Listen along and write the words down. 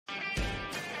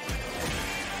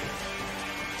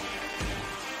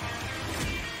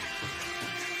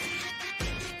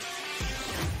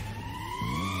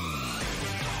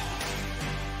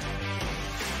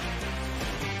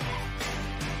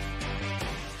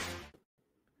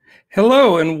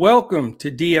Hello and welcome to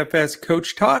DFS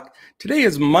Coach Talk. Today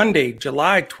is Monday,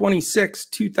 July 26,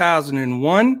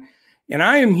 2001, and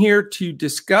I am here to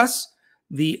discuss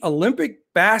the Olympic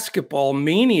basketball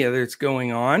mania that's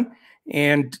going on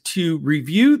and to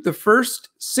review the first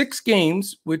 6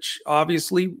 games, which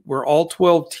obviously were all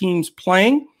 12 teams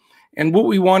playing. And what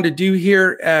we want to do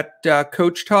here at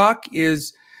Coach Talk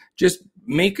is just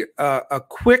make a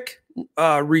quick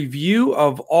review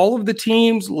of all of the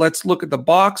teams. Let's look at the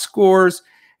box scores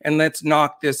and let's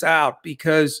knock this out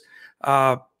because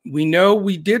we know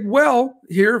we did well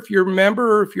here. If you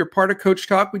remember, or if you're part of Coach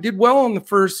Talk, we did well in the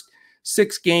first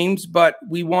 6 games, but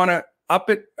we want to up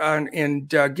it and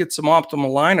get some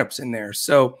optimal lineups in there.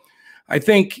 So I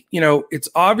think, it's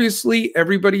obviously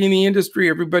everybody in the industry,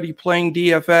 everybody playing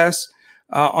DFS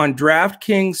on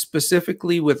Draftkings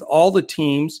specifically with all the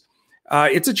teams.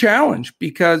 It's a challenge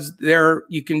because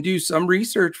you can do some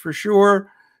research for sure,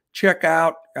 check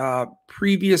out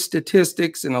previous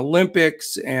statistics in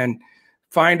Olympics and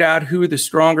find out who the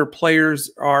stronger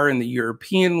players are in the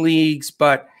European leagues,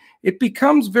 but it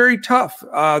becomes very tough.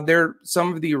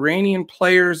 Some of the Iranian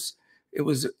players, it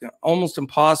was almost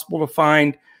impossible to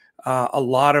find a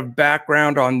lot of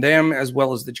background on them, as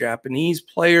well as the Japanese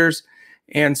players.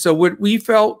 And so what we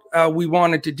felt we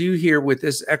wanted to do here with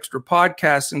this extra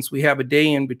podcast, since we have a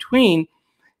day in between,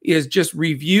 is just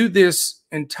review this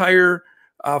entire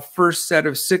first set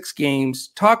of 6 games,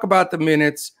 talk about the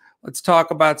minutes. Let's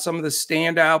talk about some of the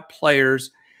standout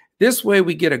players. This way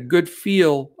we get a good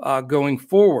feel going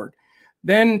forward.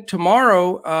 Then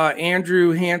tomorrow,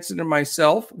 Andrew Hansen and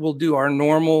myself will do our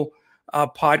normal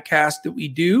podcast that we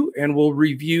do, and we'll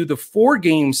review the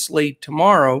 4-game slate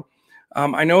tomorrow.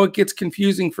 I know it gets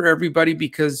confusing for everybody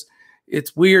because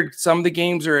it's weird. Some of the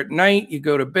games are at night. You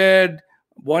go to bed,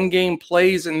 one game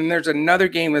plays, and then there's another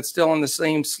game that's still on the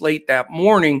same slate that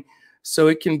morning. So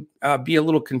it can be a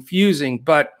little confusing.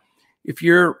 But if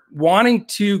you're wanting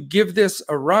to give this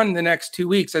a run the next 2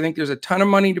 weeks, I think there's a ton of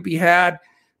money to be had.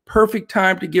 Perfect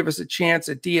time to give us a chance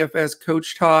at DFS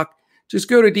Coach Talk. Just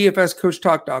go to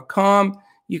dfscoachtalk.com.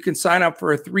 You can sign up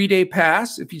for a 3-day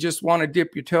pass if you just want to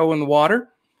dip your toe in the water.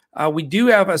 We do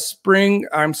have a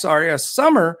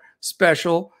summer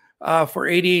special for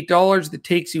 $88 that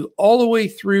takes you all the way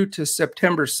through to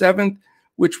September 7th,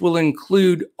 which will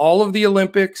include all of the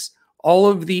Olympics, all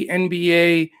of the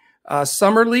NBA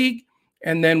Summer League,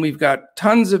 and then we've got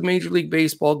tons of Major League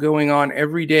Baseball going on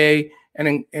every day,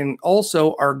 and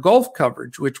also our golf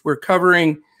coverage, which we're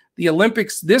covering the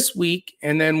Olympics this week,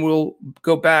 and then we'll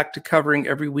go back to covering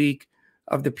every week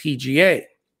of the PGA.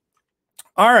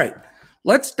 All right.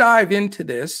 Let's dive into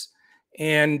this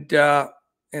and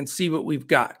see what we've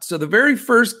got. So the very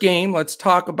first game, let's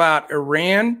talk about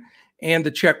Iran and the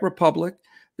Czech Republic.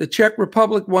 The Czech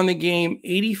Republic won the game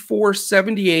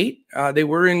 84-78. They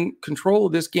were in control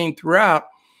of this game throughout,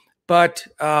 but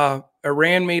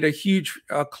Iran made a huge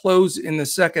close in the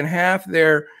second half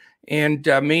there and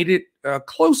made it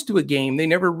close to a game. They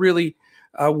never really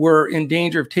were in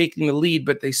danger of taking the lead,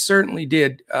 but they certainly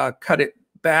did cut it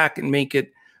back and make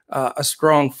it a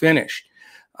strong finish.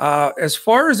 As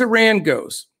far as Iran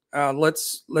goes,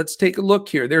 let's take a look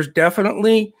here. There's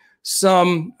definitely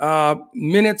some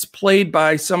minutes played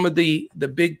by some of the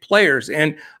big players.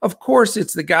 And of course,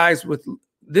 it's the guys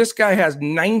this guy has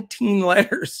 19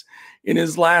 letters in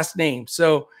his last name.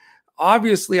 So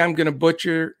obviously I'm going to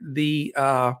butcher the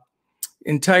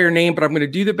entire name, but I'm going to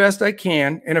do the best I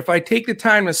can. And if I take the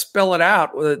time to spell it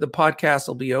out, the podcast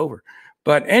will be over.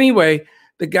 But anyway,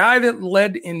 the guy that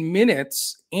led in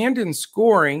minutes and in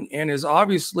scoring and is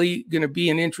obviously going to be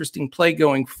an interesting play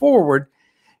going forward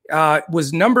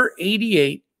was number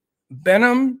 88,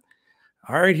 Benim.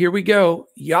 All right, here we go.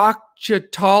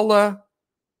 Yakchatala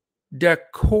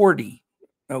Dekordi.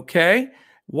 Okay.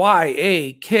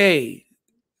 YAKHCHALIDEHKORDI.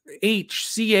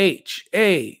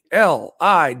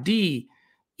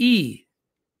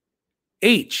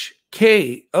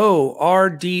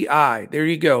 There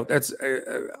you go. That's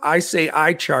I say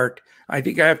eye chart. I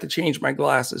think I have to change my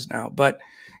glasses now. But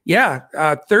yeah,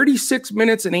 36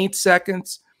 minutes and 8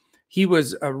 seconds. He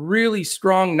was a really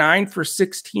strong 9 for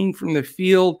 16 from the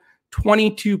field,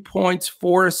 22 points,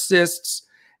 4 assists,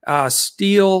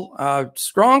 steal,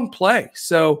 strong play.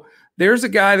 So there's a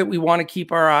guy that we want to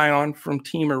keep our eye on from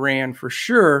Team Iran for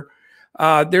sure.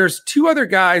 There's 2 other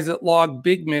guys that logged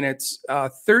big minutes,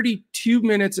 32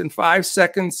 minutes and 5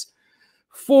 seconds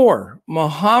for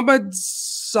Mohammad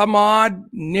Samad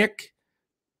Nick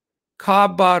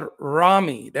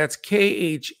Kabarami. That's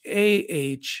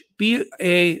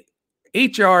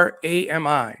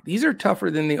KHAHBAHRAMI. These are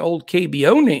tougher than the old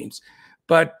KBO names,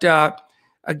 but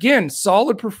Again,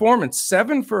 solid performance,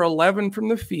 7 for 11 from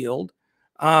the field.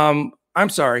 I'm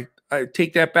sorry, I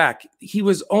take that back. He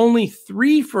was only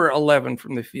 3 for 11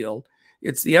 from the field.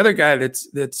 It's the other guy that's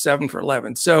 7 for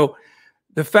 11. So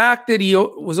the fact that he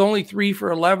was only 3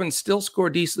 for 11, still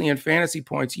scored decently in fantasy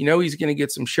points, you know he's going to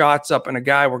get some shots up, and a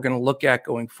guy we're going to look at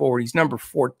going forward. He's number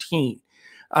 14.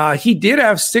 He did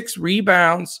have 6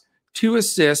 rebounds, 2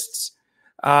 assists,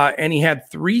 and he had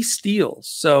 3 steals.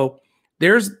 So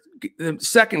there's the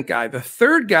second guy. The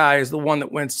third guy is the one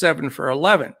that went 7 for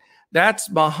 11. That's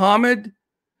Mohammed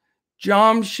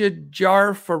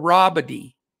Jamshidjar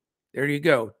Farabadi. There you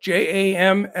go.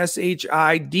 Jamshid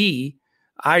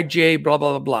IJ, blah,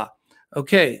 blah, blah, blah.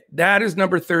 Okay, that is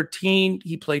number 13.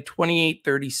 He played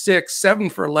 28-36, 7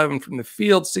 for 11 from the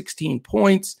field, 16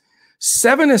 points,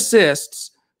 7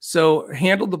 assists. So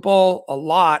handled the ball a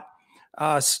lot,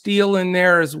 steal in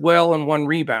there as well, and 1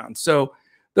 rebound. So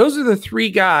those are the 3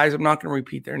 guys. I'm not going to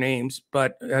repeat their names,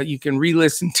 but you can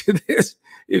re-listen to this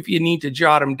if you need to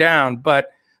jot them down.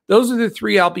 But those are the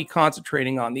 3 I'll be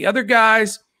concentrating on. The other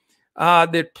guys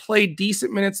that played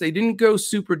decent minutes, they didn't go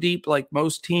super deep like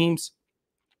most teams.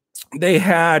 They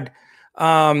had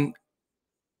Navid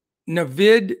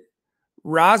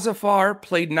Razafar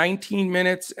played 19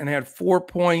 minutes and had 4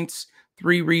 points,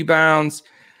 3 rebounds.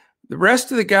 The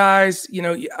rest of the guys, you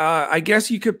know, I guess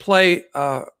you could play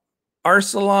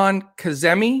Arsalan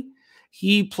Kazemi.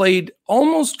 He played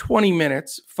almost 20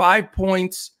 minutes, 5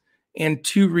 points, and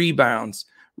 2 rebounds.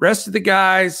 Rest of the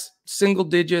guys, single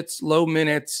digits, low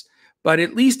minutes, but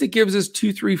at least it gives us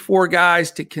 2, 3, 4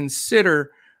 guys to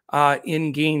consider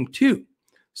in game 2.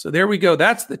 So there we go.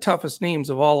 That's the toughest names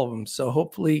of all of them. So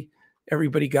hopefully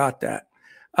everybody got that.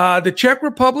 The Czech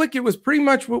Republic, it was pretty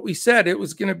much what we said. It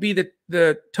was going to be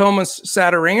the Tomas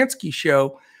Satoransky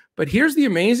show. But here's the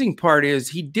amazing part is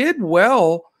he did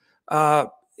well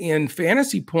in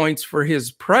fantasy points for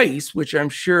his price, which I'm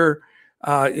sure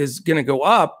is going to go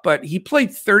up. But he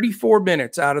played 34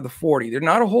 minutes out of the 40. There are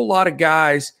not a whole lot of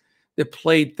guys that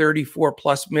played 34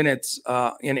 plus minutes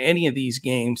in any of these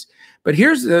games. But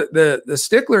here's the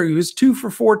stickler. He was 2 for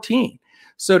 14.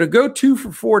 So to go 2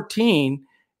 for 14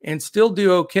 and still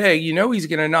do okay, you know he's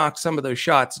going to knock some of those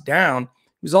shots down.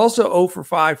 He was also 0 for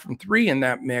 5 from 3 in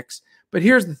that mix. But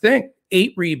here's the thing,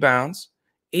 8 rebounds,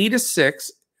 8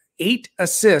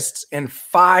 assists, and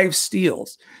 5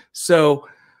 steals. So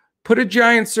put a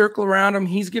giant circle around him.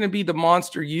 He's going to be the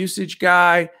monster usage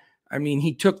guy. I mean,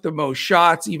 he took the most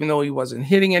shots, even though he wasn't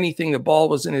hitting anything. The ball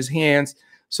was in his hands.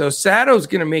 So Sato's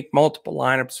going to make multiple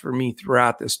lineups for me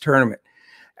throughout this tournament.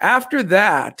 After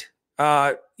that,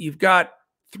 you've got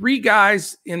 3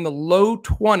 guys in the low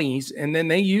 20s, and then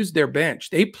they used their bench.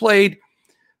 They played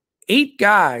 8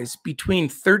 guys between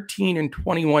 13 and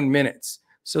 21 minutes.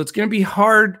 So it's going to be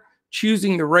hard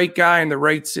choosing the right guy in the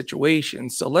right situation.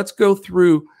 So let's go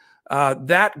through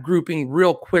that grouping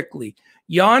real quickly.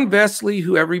 Jan Vesely,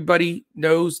 who everybody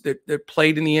knows that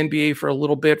played in the NBA for a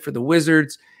little bit for the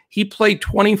Wizards, he played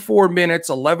 24 minutes,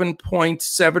 11 points,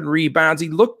 7 rebounds. He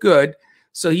looked good,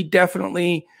 so he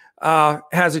definitely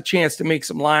has a chance to make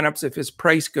some lineups if his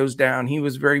price goes down. He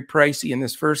was very pricey in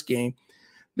this first game.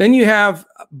 Then you have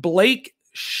Blake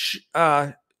Schlibb,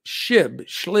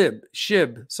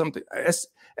 something,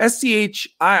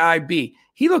 Schiiib.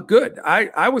 He looked good.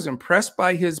 I was impressed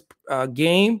by his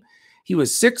game. He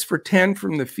was 6 for 10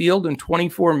 from the field in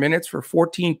 24 minutes for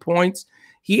 14 points.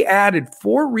 He added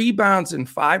 4 rebounds and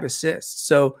 5 assists.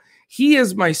 So he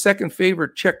is my second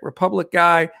favorite Czech Republic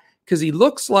guy because he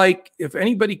looks like if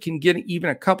anybody can get even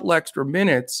a couple extra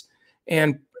minutes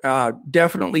and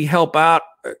definitely help out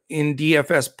in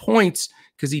DFS points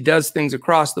because he does things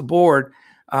across the board,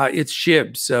 it's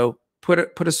Shib. So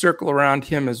put a circle around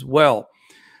him as well.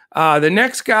 The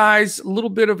next guy's a little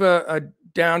bit of a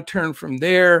downturn from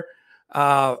there.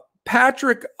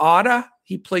 Patrick Otta,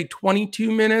 he played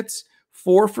 22 minutes,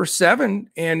 4 for 7,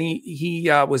 and he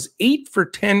was 8 for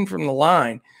 10 from the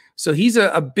line. So he's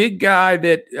a big guy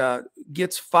that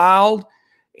gets fouled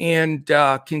and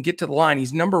can get to the line.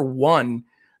 He's number 1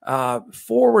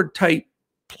 forward type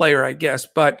player, I guess,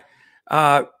 but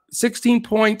 16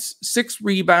 points, 6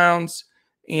 rebounds,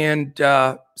 and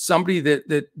somebody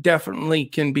that definitely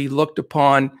can be looked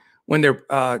upon when they're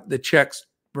the Czech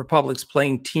Republic's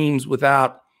playing teams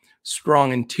without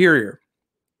strong interior.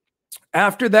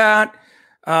 After that,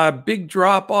 big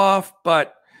drop off,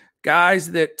 but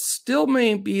guys that still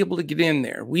may be able to get in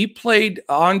there. We played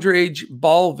Andrej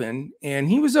Balvin, and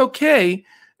he was okay.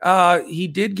 He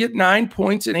did get 9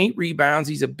 points and 8 rebounds.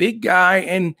 He's a big guy,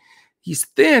 and he's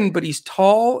thin, but he's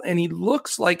tall, and he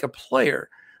looks like a player.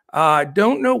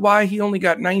 Don't know why he only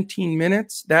got 19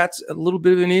 minutes. That's a little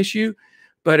bit of an issue.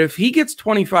 But if he gets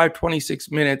 25,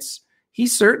 26 minutes, he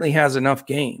certainly has enough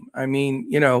game. I mean,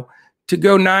 to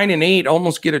go 9 and 8,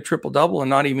 almost get a triple-double and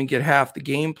not even get half the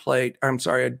game played. I'm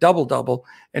sorry, a double-double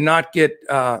and not get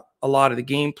a lot of the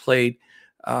game played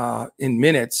in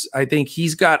minutes. I think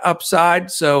he's got upside.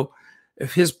 So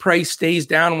if his price stays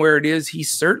down where it is,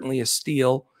 he's certainly a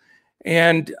steal.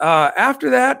 And after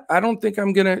that, I don't think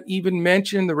I'm going to even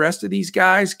mention the rest of these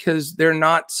guys because they're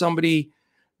not somebody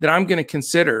that I'm going to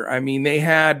consider. I mean, they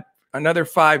had another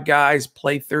 5 guys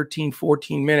play 13,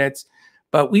 14 minutes,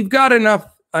 but we've got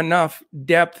enough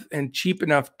depth and cheap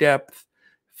enough depth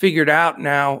figured out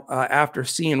now after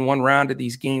seeing one round of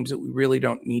these games that we really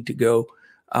don't need to go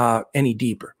any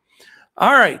deeper.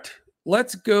 All right,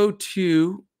 let's go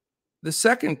to the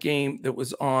second game that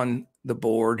was on the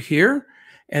board here,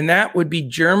 and that would be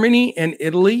Germany and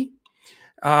Italy.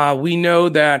 We know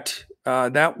that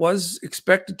that was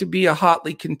expected to be a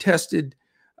hotly contested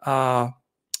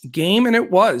game, and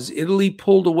it was. Italy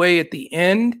pulled away at the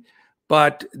end,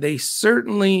 but they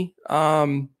certainly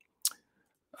were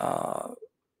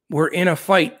in a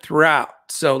fight throughout.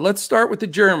 So let's start with the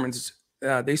Germans.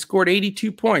 They scored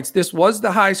 82 points. This was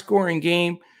the high-scoring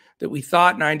game that we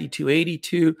thought,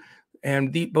 92-82,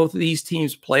 and both of these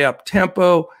teams play up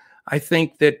tempo. I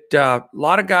think that a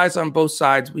lot of guys on both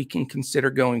sides we can consider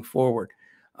going forward.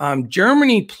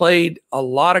 Germany played a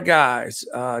lot of guys,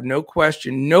 no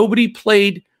question. Nobody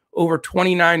played over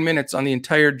 29 minutes on the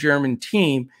entire German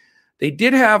team. They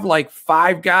did have like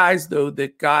 5 guys, though,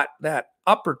 that got that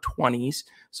upper 20s.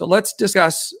 So let's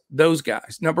discuss those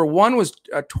guys. Number 1 was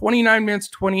 29 minutes,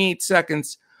 28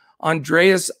 seconds,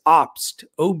 Andreas Obst,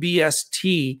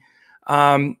 OBST.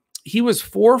 He was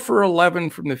 4 for 11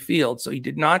 from the field, so he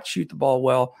did not shoot the ball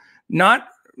well. Not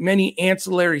many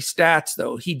ancillary stats,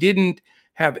 though. He didn't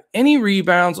have any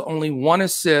rebounds, only 1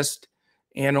 assist,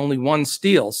 and only 1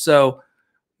 steal. So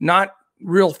not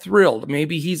real thrilled.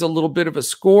 Maybe he's a little bit of a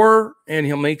scorer, and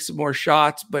he'll make some more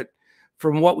shots, but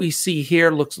from what we see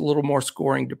here, looks a little more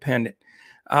scoring dependent.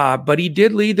 But he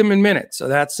did lead them in minutes, so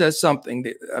that says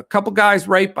something. A couple guys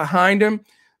right behind him.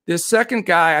 This second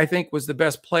guy, I think, was the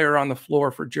best player on the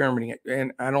floor for Germany,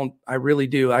 and I really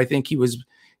do. I think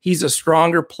he's a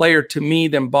stronger player to me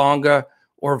than Bonga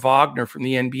or Wagner from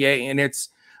the NBA, and it's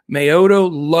Maodo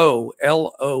Low,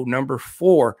 L-O, number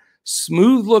 4.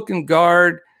 Smooth-looking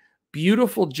guard,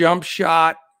 beautiful jump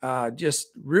shot, just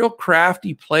real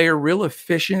crafty player, real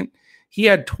efficient. He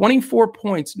had 24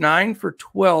 points, 9 for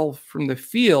 12 from the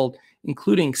field,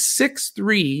 including 6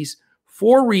 threes,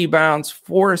 4 rebounds,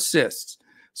 4 assists.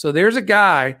 So there's a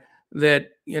guy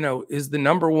that, is the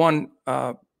number 1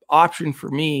 option for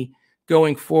me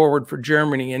going forward for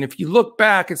Germany. And if you look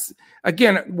back, it's,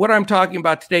 again, what I'm talking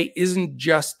about today isn't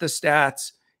just the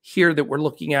stats here that we're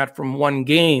looking at from one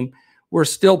game. We're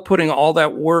still putting all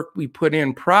that work we put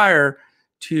in prior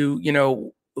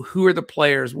to, who are the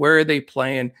players, where are they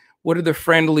playing, what do the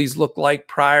friendlies look like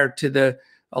prior to the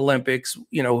Olympics?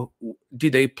 Do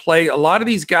they play? A lot of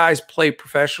these guys play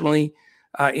professionally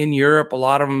in Europe, a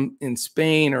lot of them in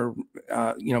Spain or,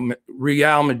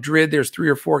 Real Madrid. There's 3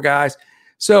 or 4 guys.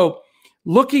 So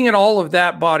looking at all of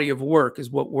that body of work is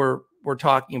what we're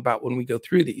talking about when we go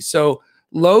through these. So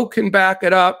Lowe can back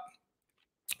it up.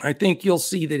 I think you'll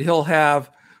see that he'll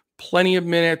have plenty of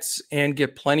minutes and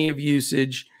get plenty of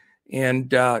usage, and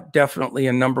definitely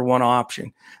a number 1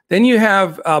 option. Then you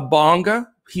have Bonga.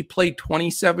 He played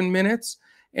 27 minutes,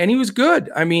 and he was good.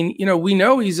 I mean, we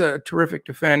know he's a terrific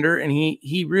defender, and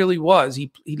he really was.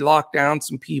 He locked down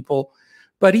some people,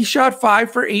 but he shot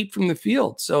 5 for 8 from the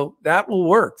field, so that will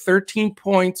work. 13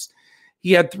 points.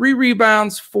 He had 3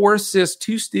 rebounds, 4 assists,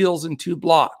 2 steals, and 2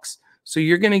 blocks. So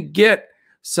you're going to get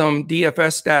some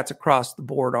DFS stats across the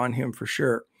board on him for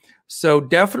sure. So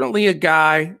definitely a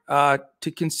guy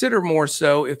to consider more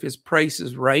so if his price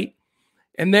is right.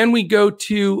 And then we go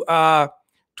to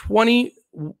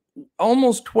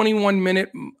almost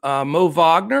 21-minute Mo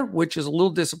Wagner, which is a little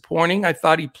disappointing. I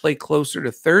thought he'd play closer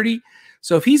to 30.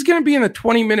 So if he's going to be in the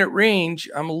 20-minute range,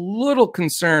 I'm a little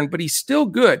concerned, but he's still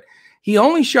good. He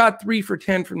only shot 3 for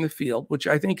 10 from the field, which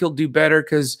I think he'll do better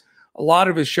because a lot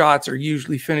of his shots are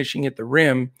usually finishing at the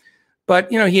rim. But,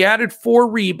 he added 4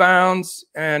 rebounds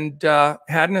and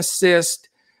had an assist.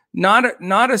 Not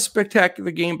a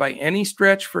spectacular game by any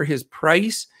stretch for his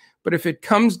price. But if it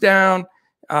comes down,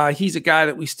 he's a guy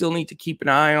that we still need to keep an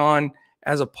eye on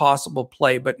as a possible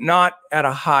play, but not at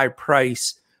a high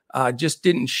price. Just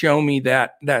didn't show me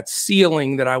that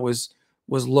ceiling that I was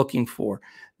looking for.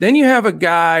 Then you have a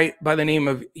guy by the name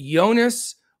of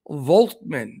Jonas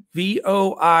Voigtman,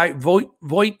 Voigtman,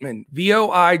 Voigtman,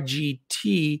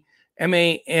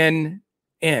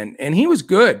 end. And he was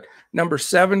good. Number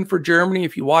 7 for Germany.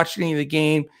 If you watched any of the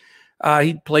game,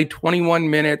 he played 21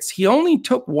 minutes. He only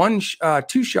took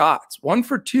 2 shots, 1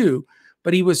 for 2,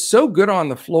 but he was so good on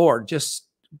the floor. Just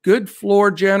good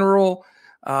floor general,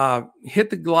 hit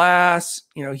the glass.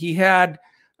 You know, he had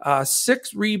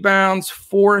 6 rebounds,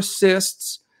 4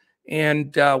 assists,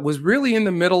 and was really in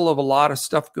the middle of a lot of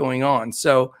stuff going on.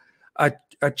 So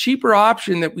a cheaper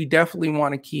option that we definitely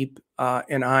want to keep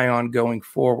an eye on going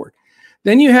forward.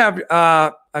 Then you have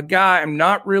a guy I'm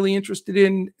not really interested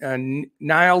in,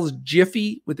 Niles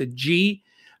Jiffy with a G,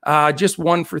 just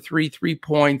 1 for 3, 3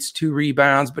 points, 2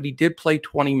 rebounds, but he did play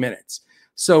 20 minutes.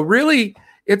 So really,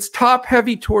 it's top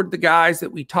heavy toward the guys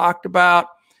that we talked about.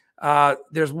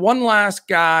 There's one last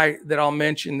guy that I'll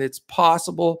mention that's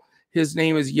possible. His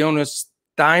name is Jonas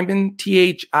Thiemann,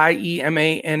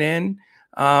 Thiemann.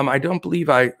 I don't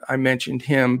believe I mentioned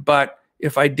him, but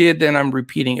if I did, then I'm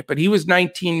repeating it. But he was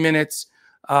 19 minutes,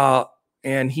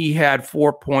 and he had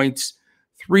 4 points,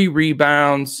 3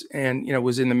 rebounds, and, you know,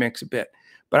 was in the mix a bit.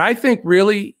 But I think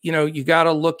really, you know, you got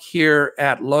to look here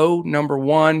at low number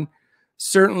 1.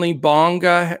 Certainly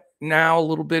Bonga now a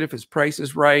little bit if his price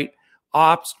is right.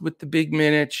 Opts with the big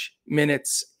minutes,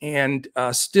 and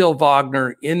still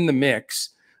Wagner in the mix.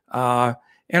 And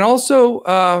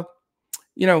also,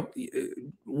 you know,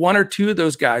 1 or 2 of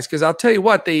those guys, because I'll tell you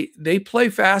what, they play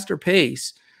faster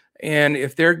pace. And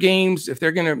if they're going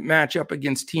to match up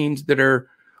against teams that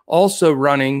are also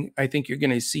running, I think you're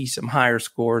going to see some higher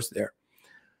scores there.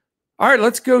 All right,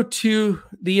 let's go to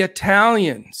the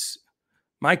Italians.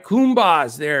 My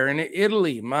Kumbas there in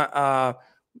Italy.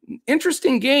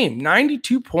 Interesting game.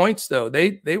 92 points, though.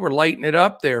 They were lighting it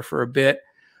up there for a bit.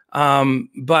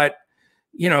 But,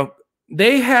 you know,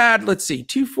 they had, let's see,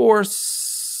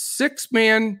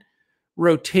 6-man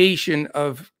rotation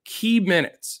of key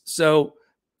minutes. So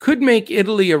could make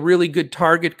Italy a really good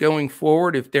target going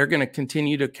forward if they're going to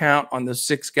continue to count on those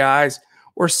 6 guys,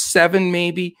 or 7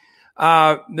 maybe.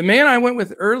 The man I went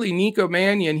with early, Nico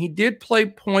Mannion, he did play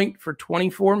point for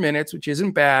 24 minutes, which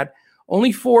isn't bad.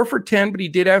 Only 4 for 10, but he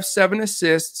did have 7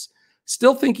 assists.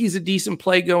 Still think he's a decent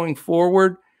play going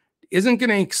forward. Isn't going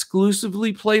to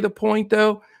exclusively play the point,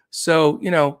 though. So,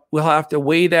 you know, we'll have to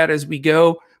weigh that as we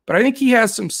go. But I think he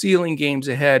has some ceiling games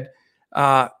ahead,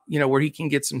 you know, where he can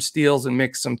get some steals and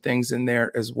mix some things in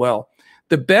there as well.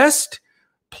 The best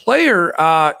player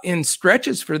in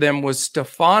stretches for them was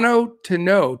Stefano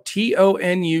Tonut,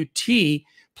 T-O-N-U-T,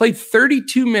 played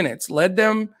 32 minutes, led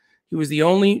them. He was the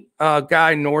only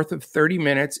guy north of 30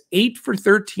 minutes, 8 for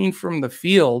 13 from the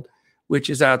field, which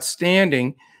is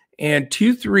outstanding, and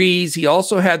 2 threes. He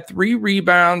also had 3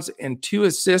 rebounds and 2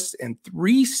 assists and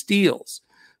 3 steals.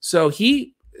 So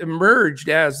he emerged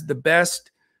as the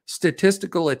best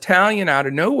statistical Italian out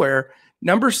of nowhere.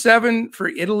 Number 7 for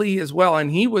Italy as well,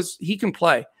 and he can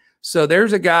play. So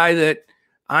there's a guy that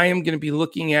I am going to be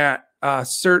looking at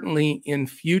certainly in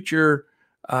future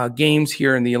games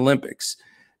here in the Olympics.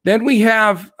 Then we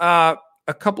have a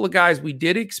couple of guys we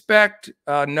did expect.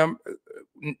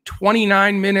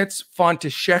 29 minutes,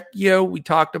 Fontecchio, we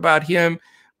talked about him,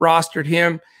 rostered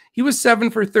him. He was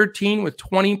 7 for 13 with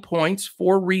 20 points,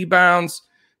 4 rebounds,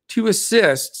 2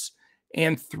 assists,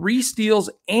 and 3 steals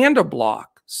and a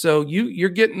block. So you're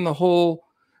getting the whole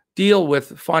deal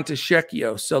with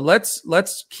Fontecchio. So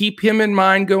let's keep him in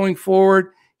mind going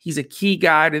forward. He's a key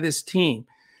guy to this team.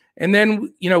 And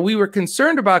then, you know, we were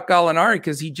concerned about Gallinari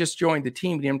because he just joined the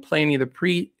team. He didn't play any of the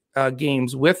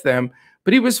pre-games with them,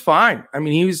 but he was fine. I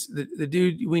mean, he was the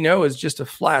dude we know is just a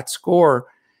flat scorer.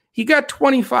 He got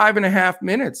 25 and a half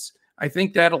minutes. I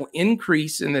think that'll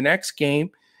increase in the next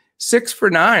game. 6 for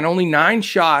 9, only 9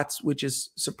 shots, which is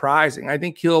surprising. I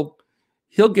think he'll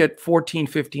get 14,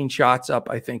 15 shots up,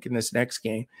 I think, in this next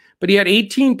game. But he had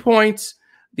 18 points.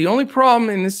 The only problem,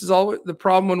 and this is all the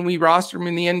problem when we roster him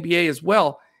in the NBA as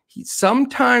well, he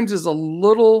sometimes is a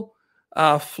little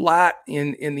flat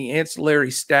in the ancillary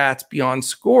stats beyond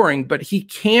scoring, but he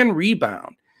can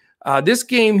rebound. This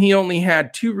game, he only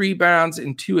had 2 rebounds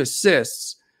and 2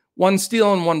 assists. 1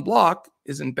 steal and 1 block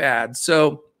isn't bad.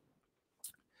 So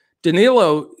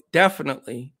Danilo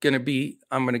definitely going to be,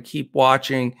 I'm going to keep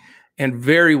watching, and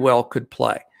very well could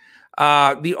play.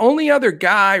 The only other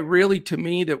guy really to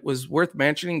me that was worth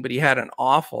mentioning, but he had an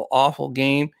awful, awful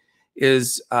game,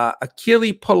 is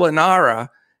Achille Polonara,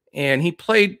 and he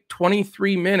played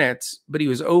 23 minutes, but he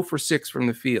was 0 for 6 from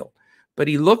the field. But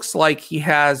he looks like he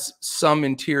has some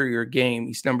interior game.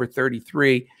 He's number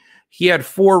 33. He had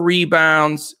 4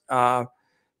 rebounds,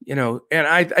 you know, and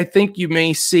I think you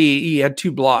may see he had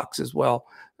 2 blocks as well.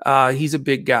 He's a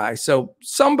big guy. So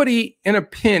somebody in a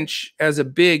pinch as a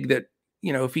big that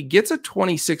if he gets a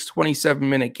 26,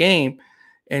 27-minute game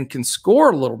and can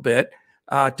score a little bit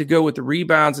to go with the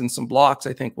rebounds and some blocks,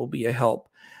 I think will be a help.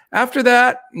 After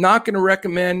that, not going to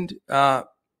recommend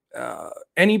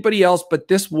anybody else but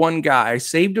this one guy. I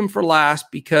saved him for last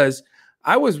because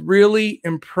I was really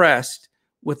impressed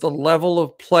with the level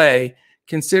of play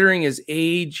considering his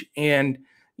age and,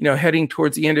 heading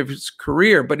towards the end of his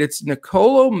career. But it's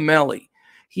Nicolo Melli.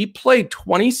 He played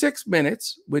 26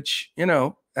 minutes, which,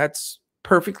 that's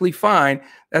perfectly fine.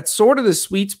 That's sort of the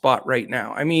sweet spot right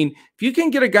now. I mean, if you can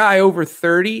get a guy over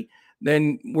 30,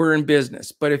 then we're in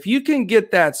business. But if you can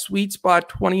get that sweet spot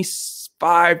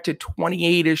 25 to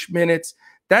 28-ish minutes,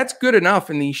 that's good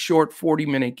enough in these short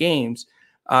 40-minute games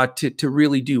to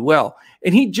really do well.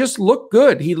 And he just looked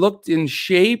good. He looked in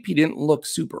shape. He didn't look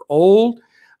super old.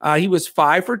 He was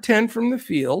 5 for 10 from the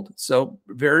field, so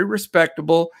very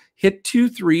respectable. Hit 2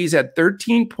 threes, had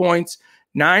 13 points,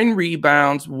 9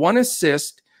 rebounds, 1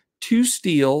 assist, 2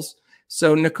 steals.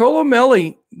 So Nicolo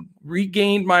Melli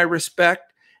regained my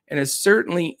respect and is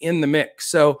certainly in the mix.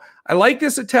 So I like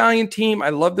this Italian team. I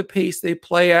love the pace they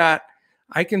play at.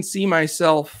 I can see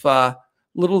myself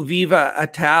little Viva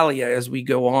Italia as we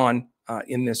go on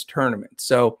in this tournament.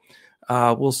 So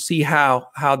we'll see how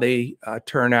they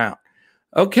turn out.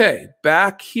 Okay,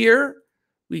 back here,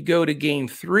 we go to game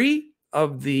 3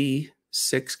 of the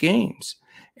 6 games.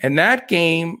 And that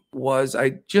game was,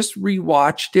 I just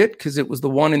rewatched it because it was the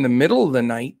one in the middle of the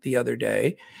night the other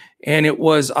day. And it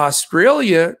was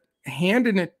Australia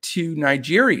handing it to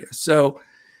Nigeria. So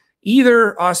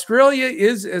either Australia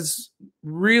is as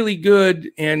really good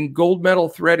and gold medal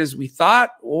threat as we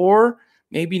thought, or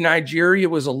maybe Nigeria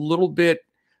was a little bit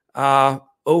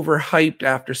overhyped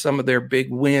after some of their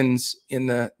big wins in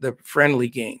the friendly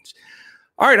games.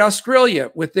 All right,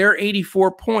 Australia with their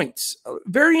 84 points.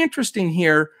 Very interesting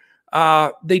here.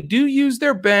 They do use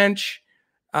their bench,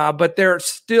 but they're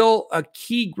still a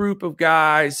key group of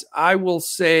guys. I will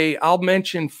say, I'll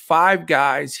mention 5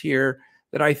 guys here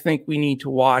that I think we need to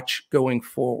watch going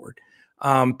forward.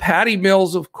 Patty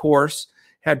Mills, of course,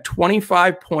 had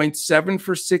 25 points, 7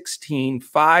 for 16,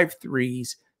 5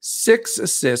 threes, 6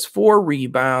 assists, 4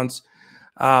 rebounds,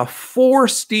 4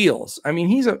 steals. I mean,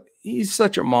 he's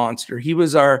such a monster. He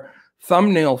was our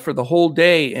thumbnail for the whole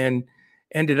day and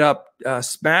ended up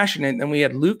smashing it. And then we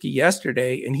had Lukey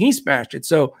yesterday, and he smashed it.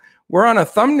 So we're on a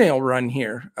thumbnail run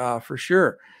here for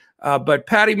sure. But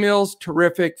Patty Mills,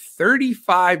 terrific,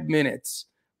 35 minutes,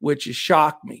 which has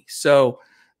shocked me. So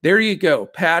there you go.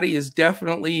 Patty is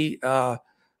definitely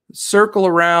circle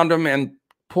around him and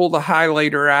pull the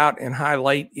highlighter out and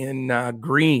highlight in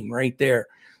green right there.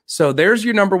 So there's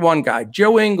your number 1 guy.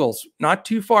 Joe Ingles, not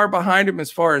too far behind him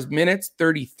as far as minutes,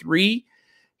 33.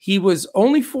 He was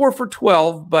only 4 for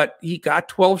 12, but he got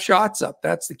 12 shots up.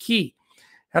 That's the key.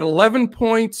 Had 11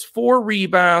 points, 4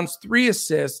 rebounds, 3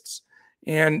 assists.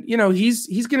 And,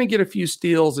 he's going to get a few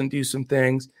steals and do some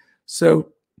things.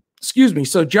 So,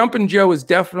 So Jumpin' Joe is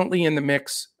definitely in the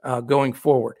mix going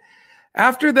forward.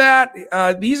 After that,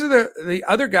 these are the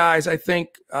other guys I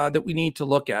think that we need to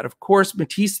look at. Of course,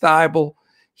 Matisse Thybulle,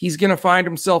 he's going to find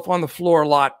himself on the floor a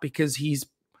lot because he's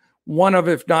one of,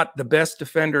 if not the best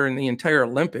defender in the entire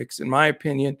Olympics, in my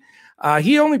opinion.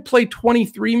 He only played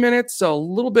 23 minutes, so a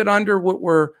little bit under what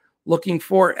we're looking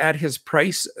for at his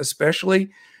price, especially.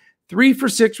 3 for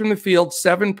 6 from the field,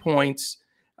 7 points,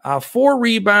 4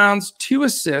 rebounds, 2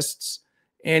 assists,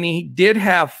 and he did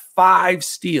have 5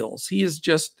 steals. He is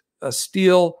just a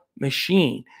steal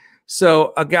machine.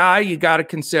 So a guy you got to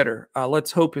consider.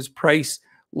 Let's hope his price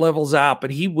levels out, but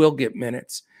he will get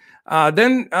minutes.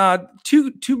 Then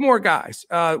two more guys.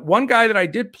 One guy that I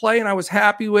did play and I was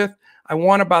happy with. I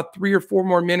won about 3 or 4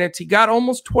 more minutes. He got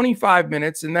almost 25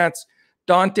 minutes, and that's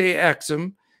Dante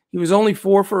Exum. He was only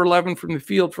 4 for 11 from the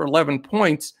field for 11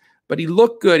 points, but he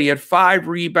looked good. He had 5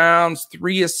 rebounds,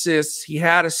 3 assists. He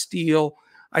had a steal.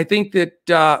 I think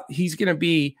that he's going to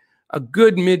be a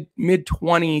good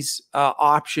mid-20s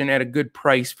option at a good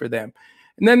price for them.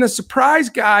 And then the surprise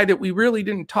guy that we really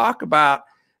didn't talk about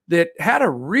that had a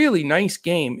really nice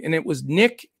game, and it was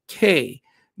Nick Kay,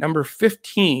 number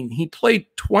 15. He played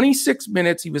 26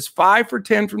 minutes. He was 5 for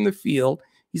 10 from the field.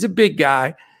 He's a big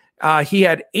guy. He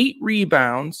had 8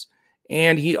 rebounds,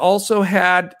 and he also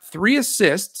had 3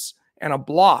 assists and a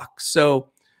block. So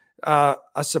a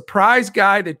surprise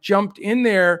guy that jumped in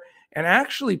there and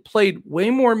actually played way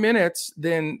more minutes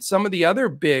than some of the other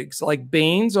bigs. Like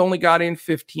Baines only got in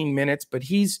 15 minutes, but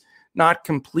he's not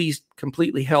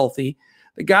completely healthy.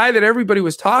 The guy that everybody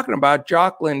was talking about,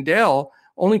 Jock Lindell,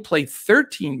 only played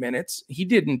 13 minutes. He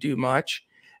didn't do much.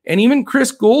 And even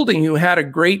Chris Goulding, who had a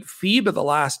great FIBA the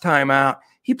last time out,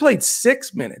 He played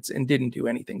 6 minutes and didn't do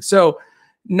anything. So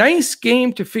nice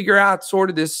game to figure out sort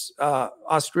of this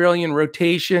Australian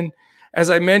rotation. As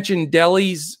I mentioned,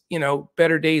 Delhi's,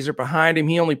 better days are behind him.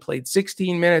 He only played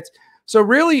 16 minutes. So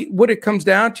really what it comes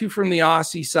down to from the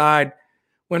Aussie side,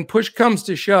 when push comes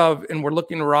to shove and we're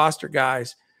looking to roster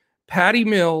guys, Patty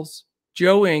Mills,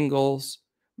 Joe Ingles,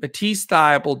 Matisse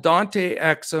Thybulle, Dante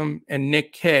Exum, and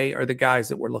Nick Kay are the guys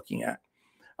that we're looking at.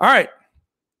 All right,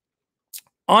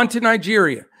 on to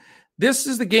Nigeria. This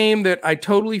is the game that I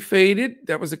totally faded.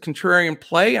 That was a contrarian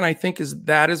play, and I think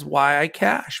that is why I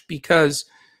cashed, because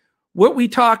what we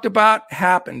talked about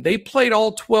happened. They played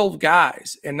all 12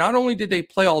 guys, and not only did they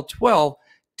play all 12,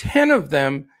 10 of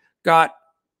them got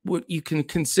what you can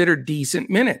consider decent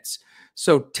minutes.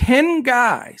 So 10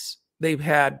 guys, they've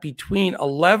had between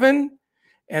 11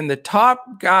 and the top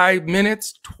guy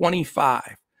minutes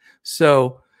 25.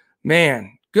 So,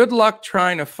 man, good luck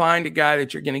trying to find a guy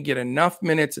that you're going to get enough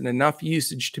minutes and enough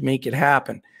usage to make it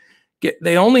happen.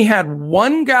 They only had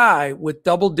one guy with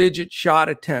double-digit shot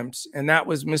attempts, and that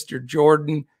was Mr.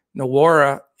 Jordan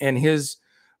Nwora and his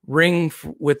ring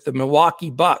with the Milwaukee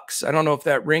Bucks. I don't know if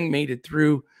that ring made it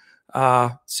through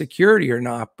security or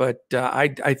not, but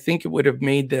I think it would have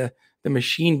made the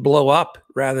machine blow up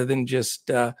rather than just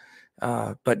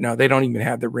but no, they don't even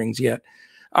have the rings yet.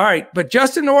 All right, but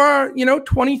Justin Nwora,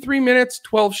 23 minutes,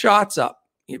 12 shots up,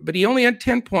 but he only had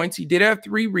 10 points. He did have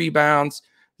 3 rebounds,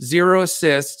 0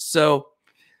 assists. So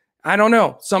I don't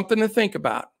know, something to think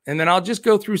about. And then I'll just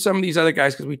go through some of these other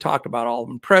guys because we talked about all of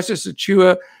them. Precious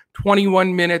Achiuwa,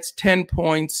 21 minutes, 10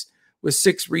 points with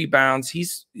 6 rebounds.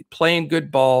 He's playing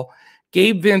good ball.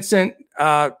 Gabe Vincent,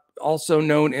 also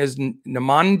known as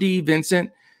Namandi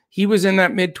Vincent, he was in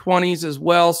that mid-20s as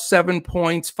well, 7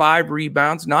 points, 5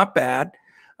 rebounds, not bad.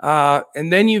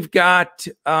 And then you've got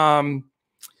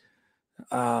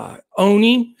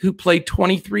Oni, who played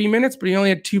 23 minutes, but he only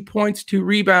had 2 points, 2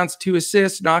 rebounds, 2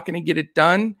 assists, not going to get it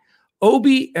done.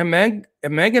 Obi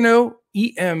Emegano,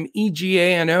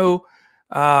 Emegano,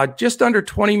 just under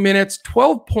 20 minutes,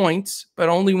 12 points, but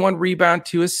only 1 rebound,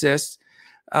 2 assists.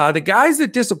 The guys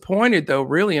that disappointed, though,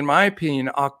 really, in my opinion,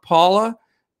 Okpala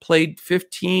played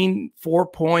 15, 4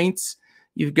 points.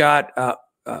 You've got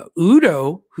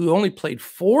Udo, who only played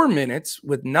 4 minutes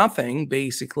with nothing,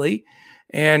 basically.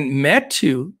 And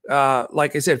Metu,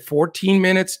 like I said, 14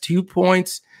 minutes, 2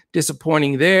 points,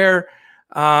 disappointing there.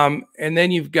 And then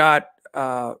you've got,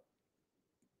 there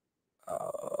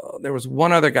was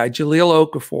one other guy, Jaleel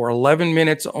Okafor, 11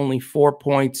 minutes, only 4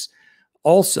 points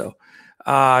also.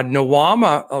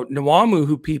 Nwamu,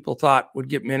 who people thought would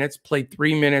get minutes, played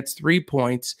 3 minutes, 3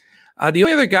 points. The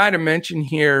only other guy to mention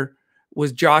here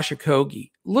was Josh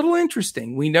Okogie. A little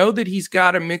interesting. We know that he's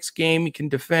got a mixed game. He can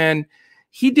defend.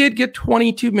 He did get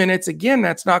 22 minutes. Again,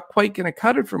 that's not quite going to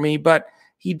cut it for me, but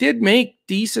he did make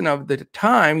decent of the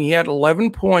time. He had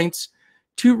 11 points,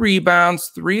 2 rebounds,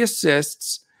 3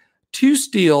 assists, 2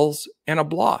 steals, and a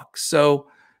block. So,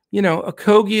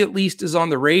 Okogie at least is on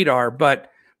the radar,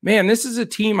 but man, this is a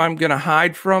team I'm going to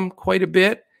hide from quite a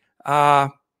bit.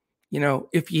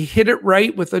 If you hit it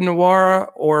right with a Nwora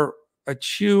or a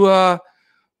Chua,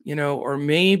 or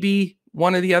maybe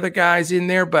one of the other guys in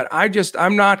there, but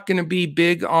I'm not going to be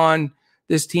big on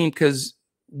this team because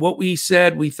what we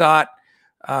said we thought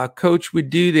Coach would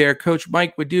do there, Coach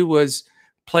Mike would do, was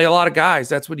play a lot of guys.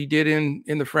 That's what he did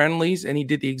in the friendlies, and he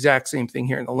did the exact same thing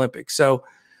here in the Olympics. So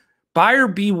buyer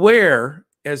beware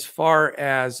as far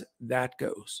as that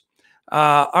goes.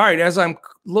 All right, as I'm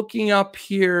looking up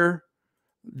here,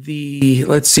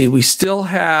 let's see, we still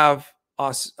have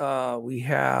us. We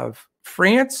have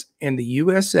France and the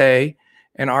USA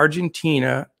and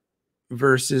Argentina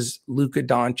versus Luka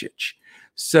Doncic.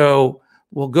 So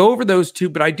we'll go over those two,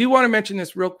 but I do want to mention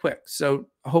this real quick. So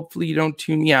hopefully you don't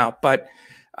tune me out. But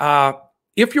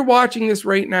if you're watching this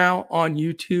right now on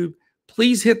YouTube,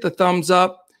 please hit the thumbs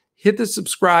up, hit the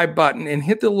subscribe button, and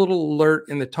hit the little alert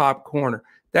in the top corner.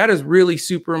 That is really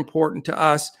super important to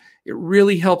us. It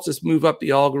really helps us move up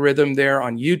the algorithm there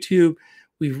on YouTube.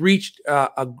 We've reached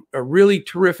a really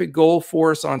terrific goal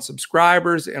for us on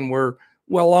subscribers, and we're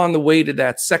well on the way to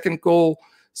that second goal.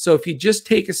 So if you just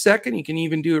take a second, you can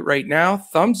even do it right now.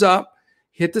 Thumbs up,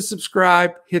 hit the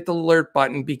subscribe, hit the alert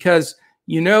button, because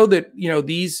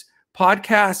these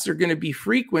podcasts are going to be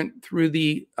frequent through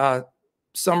the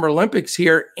Summer Olympics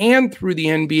here and through the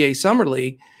NBA Summer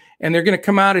League. And they're going to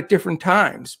come out at different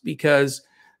times because,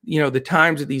 the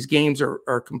times of these games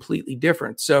are completely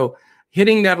different. So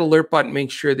hitting that alert button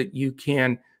makes sure that you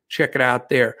can check it out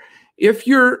there. If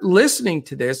you're listening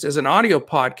to this as an audio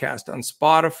podcast on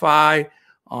Spotify,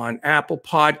 on Apple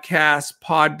Podcasts,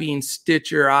 Podbean,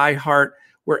 Stitcher, iHeart,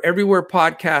 where everywhere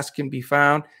podcasts can be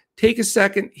found. Take a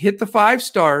second, hit the 5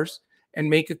 stars, and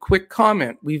make a quick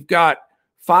comment. We've got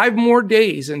 5 more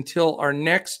days until our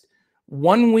next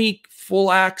 1-week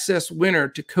full access winner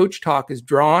to Coach Talk is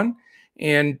drawn.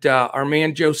 And our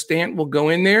man Joe Stanton will go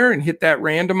in there and hit that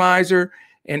randomizer.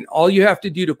 And all you have to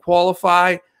do to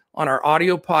qualify on our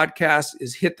audio podcast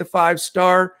is hit the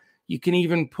 5-star. You can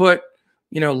even put,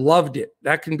 loved it.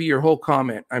 That can be your whole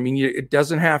comment. I mean, it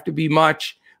doesn't have to be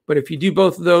much, but if you do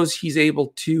both of those, he's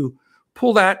able to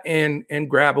pull that and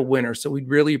grab a winner. So we'd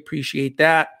really appreciate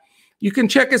that. You can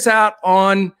check us out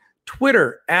on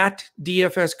Twitter at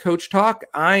DFS Coach Talk.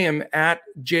 I am at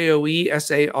JOESARVADI.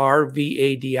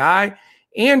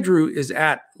 Andrew is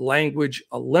at Language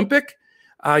Olympic.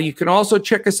 You can also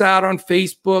check us out on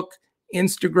Facebook,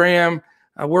 Instagram.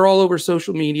 We're all over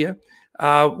social media.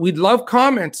 We'd love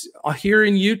comments here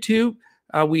in YouTube.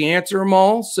 We answer them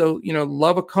all. So,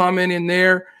 love a comment in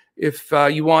there. If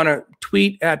you want to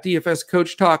tweet at DFS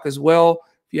Coach Talk as well,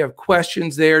 if you have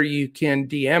questions there, you can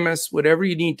DM us, whatever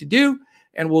you need to do,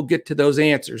 and we'll get to those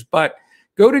answers. But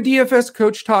go to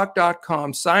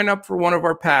dfscoachtalk.com, sign up for one of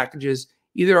our packages,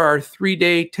 either our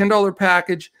 3-day $10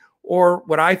 package or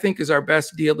what I think is our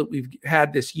best deal that we've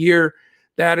had this year.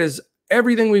 That is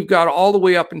everything we've got all the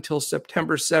way up until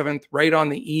September 7th, right on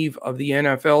the eve of the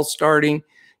NFL starting.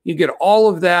 You get all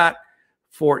of that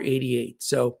for $88.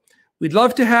 So we'd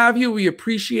love to have you. We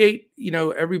appreciate,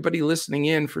 everybody listening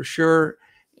in for sure.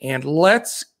 And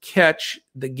let's catch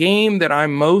the game that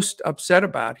I'm most upset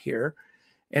about here.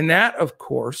 And that, of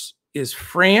course, is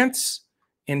France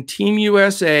and Team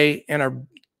USA and a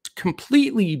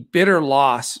completely bitter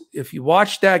loss. If you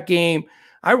watch that game,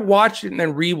 I watched it and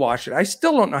then rewatched it. I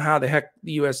still don't know how the heck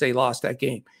the USA lost that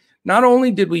game. Not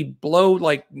only did we blow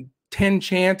like 10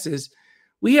 chances,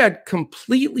 we had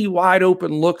completely wide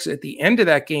open looks at the end of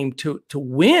that game to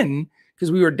win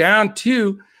because we were down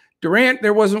 2. Durant,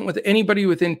 there wasn't with anybody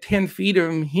within 10 feet of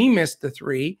him. He missed the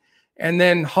 3. And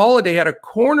then Holiday had a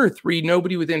corner 3,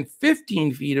 nobody within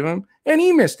 15 feet of him, and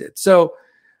he missed it. So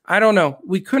I don't know.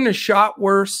 We couldn't have shot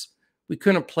worse. We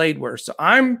couldn't have played worse. So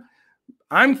I'm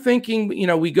thinking,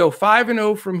 we go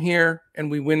 5-0 from here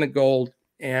and we win the gold.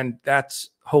 And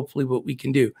that's hopefully what we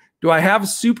can do. Do I have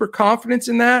super confidence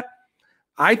in that?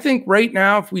 I think right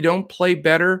now, if we don't play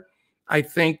better, I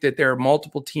think that there are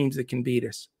multiple teams that can beat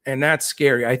us. And that's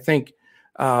scary. I think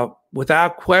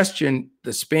without question,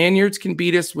 the Spaniards can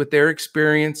beat us with their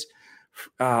experience.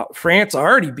 France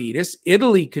already beat us.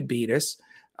 Italy could beat us.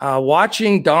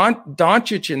 Watching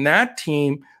Doncic and that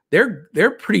team,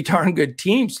 they're pretty darn good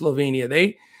team, Slovenia.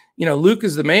 They, Luke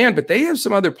is the man, but they have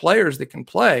some other players that can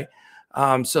play.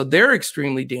 So they're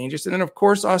extremely dangerous. And then, of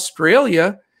course,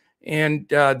 Australia, and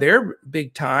they're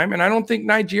big time. And I don't think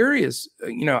Nigeria's,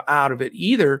 out of it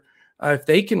either if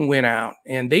they can win out.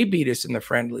 And they beat us in the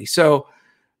friendly. So,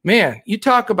 man, you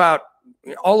talk about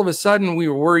all of a sudden we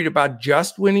were worried about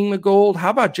just winning the gold.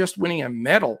 How about just winning a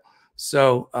medal?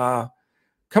 So,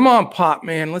 come on, Pop,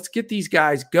 man. Let's get these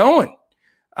guys going.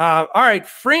 All right,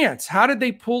 France, how did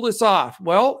they pull this off?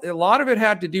 Well, a lot of it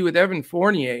had to do with Evan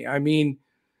Fournier. I mean,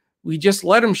 we just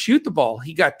let him shoot the ball.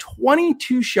 He got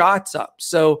 22 shots up.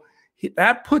 So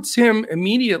that puts him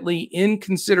immediately in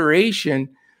consideration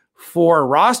for a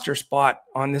roster spot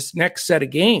on this next set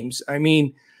of games. I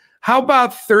mean, how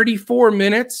about 34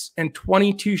 minutes and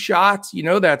 22 shots?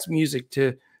 That's music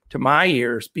to my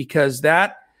ears because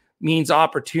that means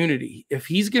opportunity. If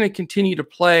he's going to continue to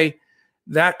play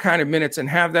that kind of minutes and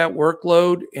have that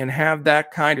workload and have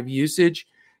that kind of usage,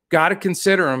 got to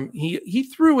consider him. He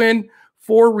threw in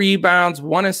 4 rebounds,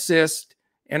 1 assist,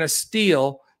 and a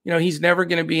steal. He's never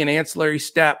going to be an ancillary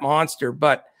stat monster,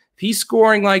 but if he's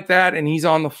scoring like that and he's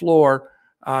on the floor,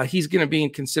 he's going to be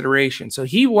in consideration. So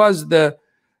he was the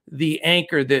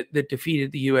anchor that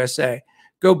defeated the USA.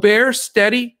 Gobert,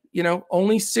 steady,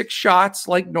 only 6 shots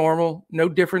like normal, no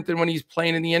different than when he's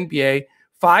playing in the NBA.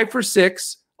 5 for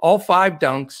 6, all 5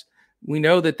 dunks. We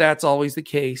know that that's always the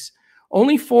case.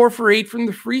 Only 4 for 8 from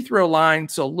the free throw line,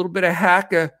 so a little bit of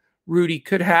hacka Rudy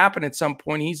could happen at some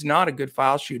point. He's not a good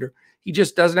foul shooter. He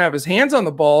just doesn't have his hands on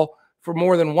the ball for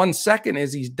more than 1 second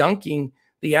as he's dunking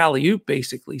the alley-oop,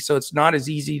 basically. So it's not as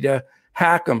easy to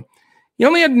hack him. He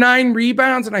only had 9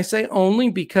 rebounds, and I say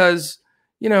only because,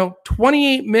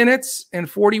 28 minutes and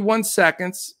 41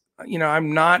 seconds,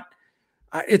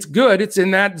 it's good. It's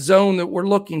in that zone that we're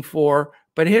looking for.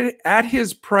 But at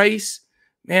his price,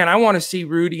 man, I want to see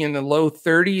Rudy in the low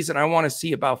 30s, and I want to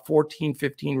see about 14,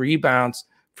 15 rebounds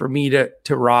for me to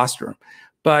roster him.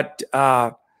 But,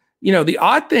 the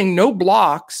odd thing, no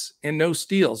blocks and no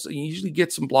steals. So you usually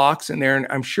get some blocks in there, and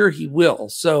I'm sure he will.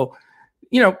 So,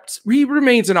 he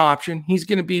remains an option. He's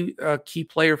going to be a key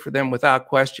player for them without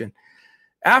question.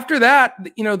 After that,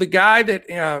 the guy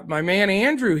that my man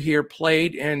Andrew here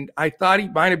played, and I thought he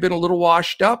might have been a little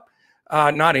washed up.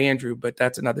 Not Andrew, but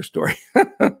that's another story.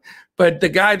 But the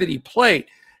guy that he played,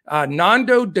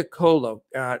 Nando De Colo,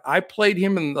 I played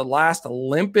him in the last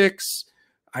Olympics.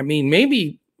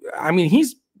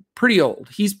 He's pretty old.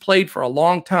 He's played for a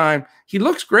long time. He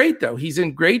looks great, though. He's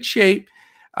in great shape.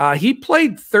 He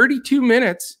played 32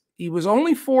 minutes. He was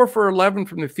only 4 for 11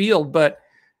 from the field, but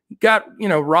got,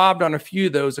 robbed on a few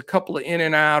of those, a couple of in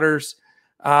and outers,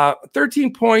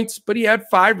 13 points, but he had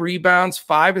 5 rebounds,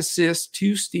 5 assists,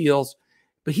 2 steals,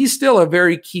 but he's still a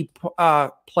very key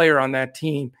player on that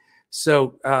team.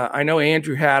 So I know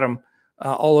Andrew had him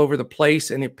all over the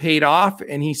place, and it paid off,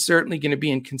 and he's certainly going to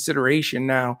be in consideration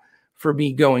now for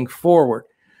me going forward.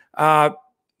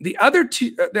 The other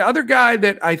guy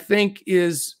that I think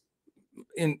is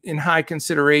in high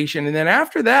consideration, and then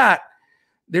after that,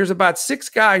 there's about 6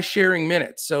 guys sharing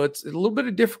minutes. So it's a little bit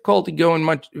of difficulty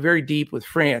going very deep with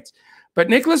France. But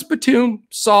Nicolas Batum,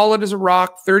 solid as a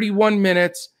rock, 31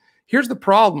 minutes. Here's the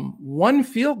problem: 1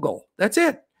 field goal. That's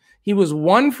it. He was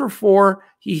 1 for 4.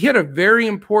 He hit a very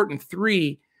important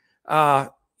 3 to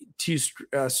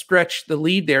stretch the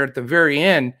lead there at the very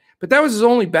end. But that was his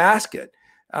only basket.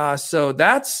 So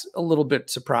that's a little bit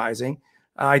surprising.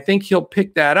 I think he'll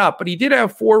pick that up. But he did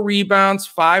have 4 rebounds,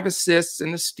 5 assists,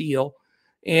 and a steal.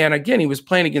 And again, he was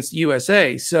playing against the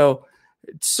USA. So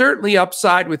it's certainly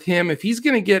upside with him. If he's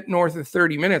going to get north of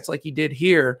 30 minutes like he did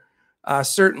here,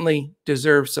 certainly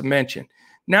deserves some mention.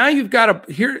 Now you've got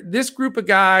this group of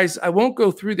guys. I won't go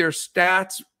through their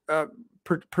stats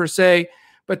per se,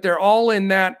 but they're all in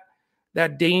that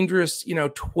dangerous,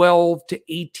 12 to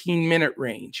 18 minute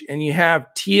range. And you have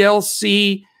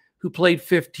TLC, who played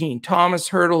 15, Thomas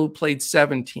Hurdle, who played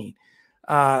 17.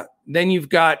 Then you've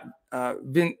got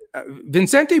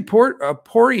Vincente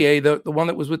Poirier, the one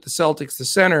that was with the Celtics, the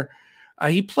center.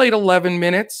 He played 11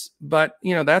 minutes, but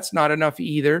that's not enough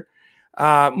either.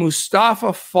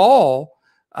 Mustafa Fall,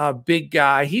 big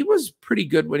guy, he was pretty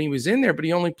good when he was in there, but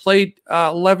he only played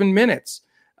 11 minutes.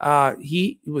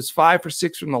 He was 5 for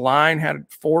 6 from the line, had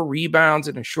 4 rebounds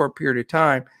in a short period of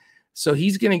time. So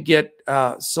he's going to get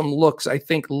some looks, I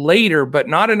think, later, but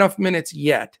not enough minutes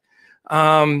yet.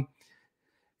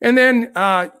 And then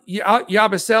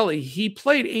Yabusele, he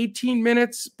played 18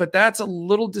 minutes, but that's a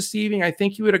little deceiving. I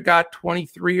think he would have got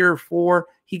 23 or 4.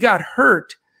 He got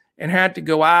hurt and had to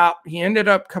go out. He ended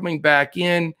up coming back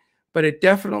in, but it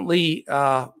definitely,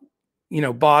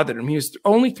 bothered him. He was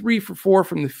only 3 for 4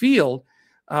 from the field,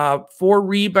 4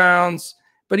 rebounds,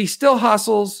 but he still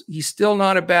hustles. He's still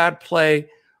not a bad play.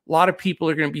 A lot of people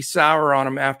are going to be sour on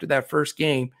him after that first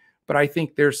game, but I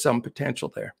think there's some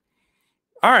potential there.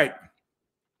 All right.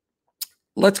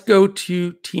 Let's go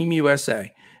to Team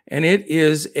USA. And it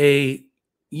is a,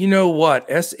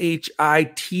 SHITSHOW,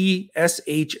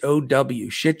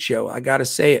 shit show. I got to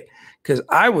say it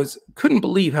because couldn't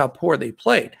believe how poor they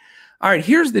played. All right,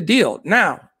 here's the deal.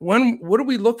 Now, what do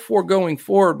we look for going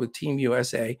forward with Team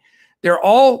USA? They're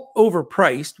all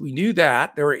overpriced. We knew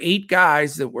that. There were 8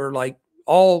 guys that were like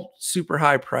all super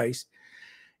high priced.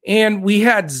 And we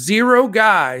had 0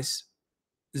 guys,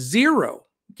 0,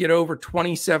 get over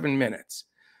 27 minutes.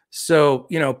 So,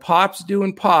 Pop's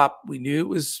doing Pop. We knew it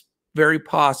was very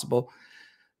possible.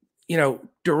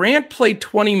 Durant played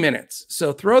 20 minutes.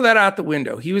 So throw that out the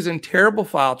window. He was in terrible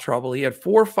foul trouble. He had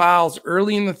 4 fouls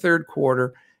early in the third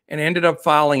quarter and ended up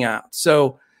fouling out.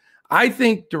 So I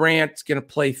think Durant's going to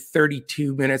play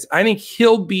 32 minutes. I think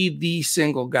he'll be the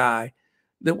single guy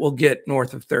that will get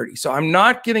north of 30. So I'm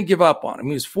not going to give up on him.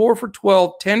 He was 4 for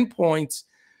 12, 10 points,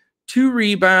 2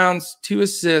 rebounds, 2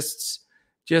 assists,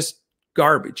 just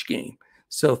garbage game.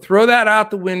 So throw that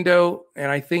out the window, and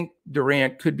I think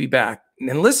Durant could be back.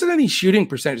 And listen to these shooting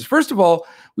percentages. First of all,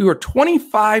 we were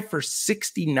 25 for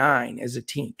 69 as a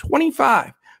team.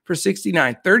 25 for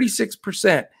 69,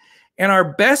 36%. And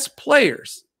our best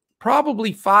players,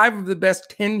 probably 5 of the best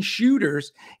 10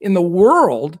 shooters in the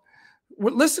world,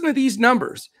 listen to these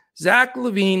numbers. Zach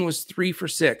LaVine was 3 for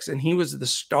 6, and he was the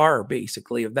star,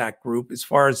 basically, of that group as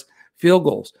far as field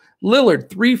goals. Lillard,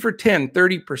 3 for 10,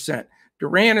 30%.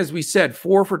 Durant, as we said,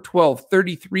 4 for 12,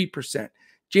 33%.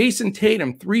 Jason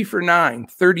Tatum, 3 for 9,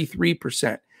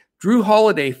 33%. Drew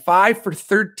Holiday, 5 for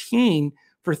 13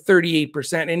 for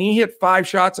 38%. And he hit 5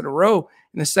 shots in a row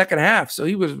in the second half. So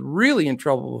he was really in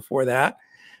trouble before that.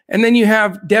 And then you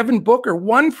have Devin Booker,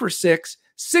 1 for 6,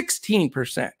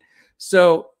 16%.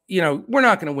 So, we're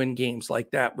not going to win games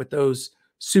like that with those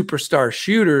superstar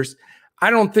shooters. I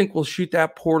don't think we'll shoot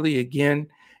that poorly again.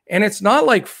 And it's not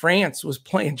like France was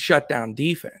playing shutdown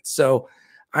defense. So,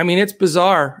 I mean, it's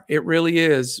bizarre. It really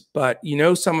is. But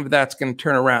some of that's going to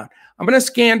turn around. I'm going to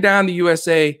scan down the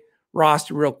USA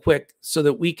roster real quick so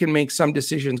that we can make some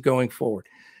decisions going forward.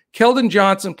 Keldon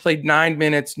Johnson played 9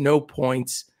 minutes, no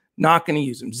points. Not going to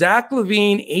use him. Zach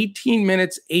LaVine, 18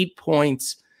 minutes, 8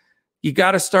 points. You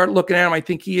got to start looking at him. I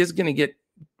think he is going to get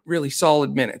really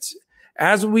solid minutes.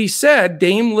 As we said,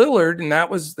 Dame Lillard, and that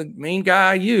was the main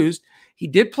guy I used, he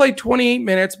did play 28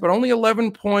 minutes, but only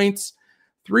 11 points,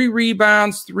 3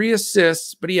 rebounds, 3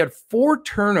 assists, but he had 4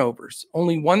 turnovers,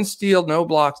 only 1 steal, no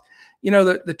blocks.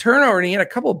 The turnover, and he had a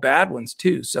couple of bad ones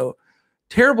too. So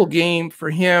terrible game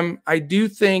for him. I do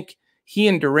think he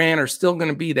and Durant are still going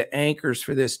to be the anchors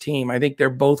for this team. I think they're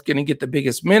both going to get the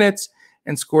biggest minutes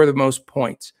and score the most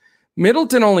points.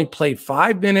 Middleton only played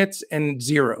 5 minutes and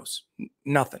zeros,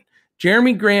 nothing.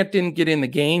 Jeremy Grant didn't get in the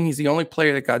game. He's the only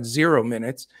player that got 0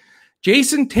 minutes.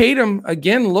 Jason Tatum,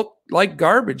 again, looked like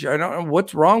garbage. I don't know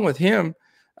what's wrong with him.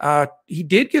 He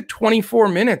did get 24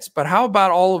 minutes, but how about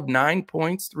all of 9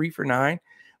 points, 3 for 9,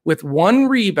 with 1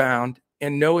 rebound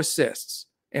and no assists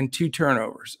and 2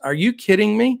 turnovers? Are you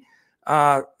kidding me?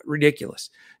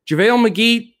 Ridiculous. JaVale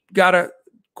McGee got a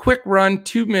quick run,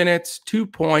 2 minutes, 2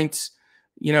 points.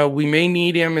 We may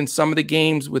need him in some of the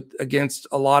games against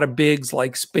a lot of bigs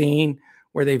like Spain,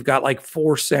 where they've got like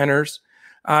 4 centers.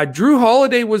 Drew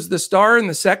Holiday was the star in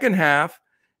the second half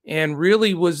and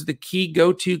really was the key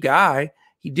go-to guy.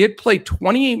 He did play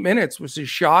 28 minutes, which is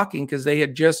shocking because they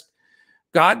had just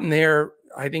gotten there,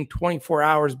 I think, 24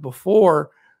 hours before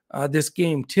this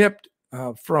game tipped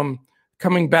from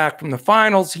coming back from the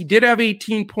finals. He did have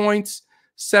 18 points,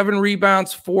 7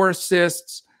 rebounds, 4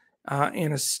 assists,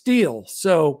 and a steal.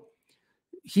 So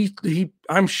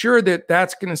I'm sure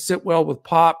that's going to sit well with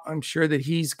Pop. I'm sure that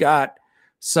he's got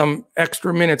some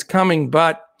extra minutes coming,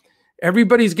 but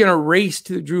everybody's going to race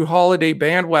to the Drew Holiday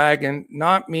bandwagon,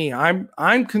 not me.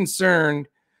 I'm concerned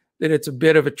that it's a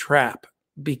bit of a trap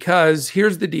because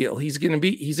here's the deal.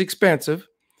 He's expensive.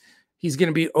 He's going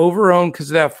to be overowned because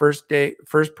of that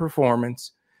first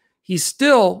performance. He's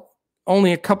still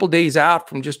only a couple days out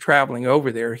from just traveling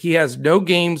over there. He has no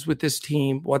games with this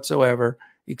team whatsoever,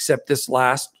 except this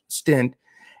last stint.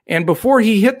 And before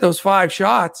he hit those 5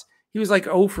 shots, he was like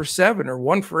 0 for 7 or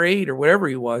 1 for 8 or whatever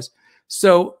he was.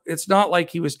 So it's not like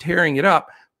he was tearing it up.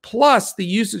 Plus the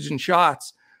usage and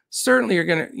shots certainly are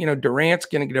going to, Durant's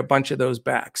going to get a bunch of those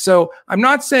back. So I'm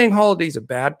not saying Holiday's a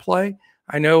bad play.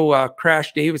 I know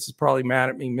Crash Davis is probably mad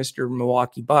at me, Mr.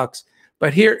 Milwaukee Bucks.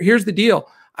 But here's the deal.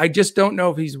 I just don't know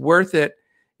if he's worth it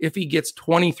if he gets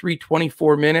 23,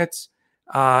 24 minutes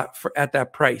at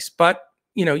that price. But,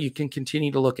 you can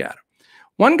continue to look at him.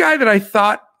 One guy that I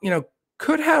thought,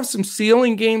 could have some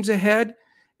ceiling games ahead,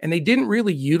 and they didn't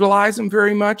really utilize him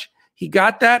very much. He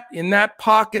got that in that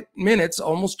pocket minutes,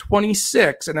 almost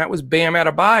 26, and that was Bam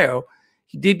Adebayo.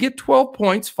 He did get 12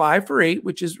 points, 5 for 8,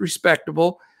 which is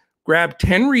respectable. Grabbed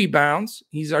 10 rebounds.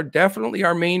 He's definitely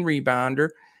our main rebounder.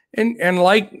 And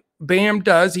like Bam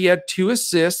does, he had 2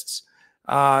 assists,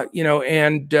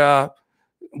 and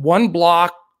 1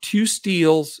 block, 2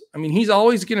 steals. I mean, he's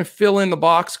always going to fill in the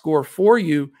box score for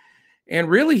you. And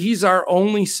really, he's our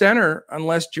only center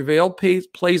unless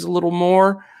JaVale plays a little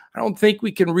more. I don't think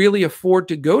we can really afford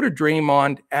to go to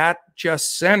Draymond at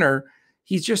just center.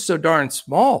 He's just so darn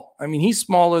small. I mean, he's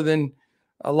smaller than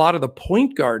a lot of the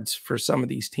point guards for some of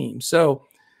these teams. So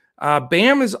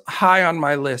Bam is high on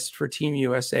my list for Team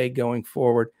USA going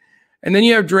forward. And then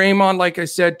you have Draymond, like I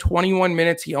said, 21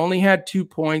 minutes. He only had 2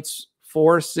 points,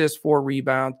 4 assists, 2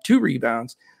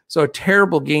 rebounds. So a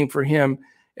terrible game for him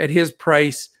at his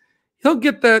price. He'll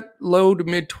get that low to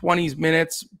mid-20s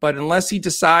minutes, but unless he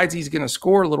decides he's going to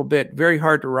score a little bit, very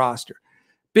hard to roster.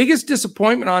 Biggest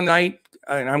disappointment on the night,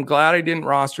 and I'm glad I didn't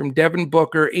roster him, Devin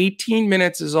Booker. 18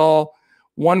 minutes is all,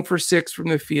 1 for 6 from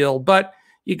the field, but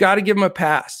you got to give him a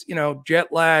pass.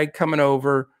 Jet lag coming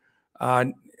over, have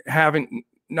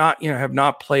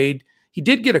not played. He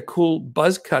did get a cool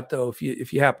buzz cut, though,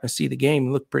 if you happen to see the game. He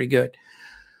looked pretty good.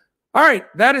 All right,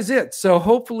 that is it. So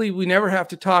hopefully we never have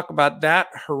to talk about that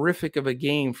horrific of a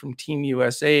game from Team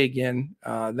USA again.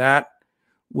 That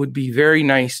would be very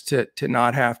nice to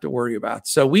not have to worry about.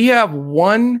 So we have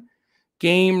 1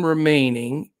 game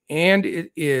remaining, and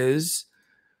it is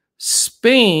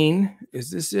Spain.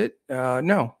 Is this it?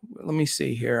 No, let me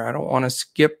see here. I don't want to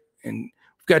skip. And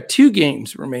we've got 2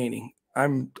 games remaining.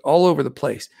 I'm all over the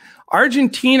place.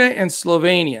 Argentina and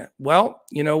Slovenia. Well,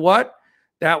 you know what?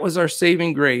 That was our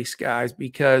saving grace, guys,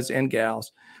 and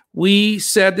gals. We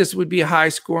said this would be a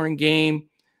high-scoring game.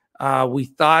 We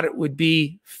thought it would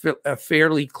be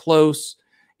fairly close.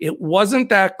 It wasn't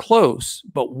that close,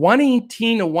 but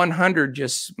 118 to 100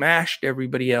 just smashed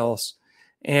everybody else.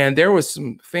 And there was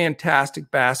some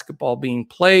fantastic basketball being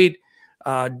played.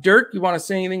 Dirk, you want to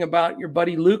say anything about your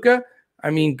buddy Luka?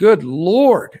 I mean, good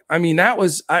Lord. I mean, that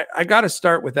was, I got to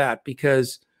start with that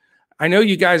because I know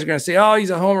you guys are going to say, oh, he's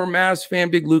a Homer Mavs fan,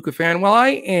 big Luka fan. Well, I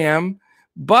am,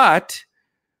 but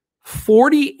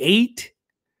 48,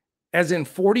 as in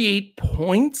 48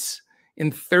 points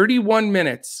in 31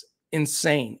 minutes,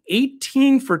 insane.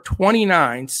 18 for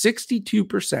 29,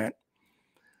 62%.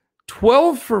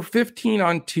 12 for 15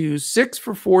 on twos, 6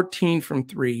 for 14 from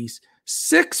threes,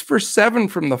 6 for 7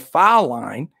 from the foul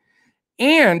line.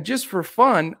 And just for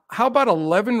fun, how about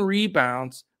 11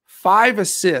 rebounds, 5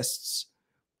 assists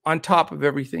on top of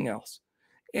everything else?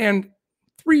 And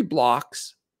 3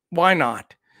 blocks. Why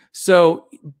not? So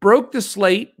broke the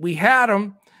slate. We had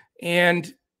him.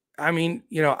 And I mean,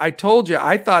 you know, I told you,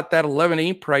 I thought that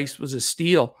 11-8 price was a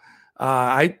steal.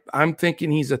 I'm thinking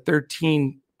he's a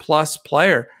 13-plus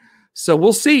player. So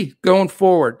we'll see going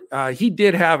forward. He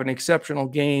did have an exceptional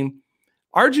game.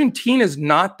 Argentina's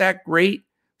not that great,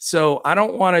 so I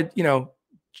don't want to, you know,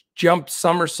 jump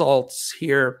somersaults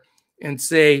here and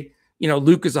say, you know,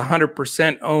 Luke is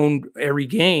 100% owned every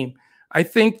game. I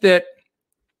think that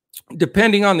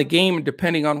depending on the game and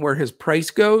depending on where his price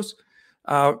goes,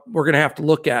 we're going to have to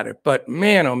look at it. But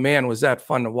man, oh man, was that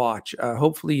fun to watch.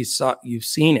 Hopefully you've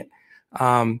seen it.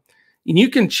 And you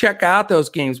can check out those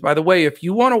games. By the way, if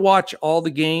you want to watch all the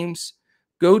games,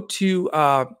 go to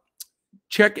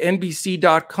check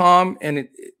NBC.com, and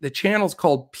the channel's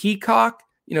called Peacock,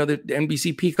 you know, the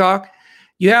NBC Peacock.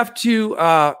 You have to,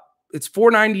 it's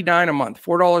 $4.99 a month,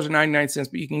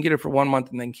 $4.99, but you can get it for 1 month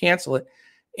and then cancel it.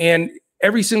 And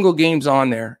every single game's on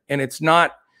there, and it's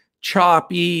not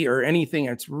choppy or anything.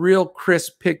 It's real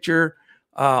crisp picture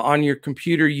on your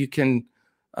computer. You can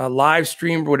live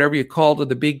stream, whatever you call it,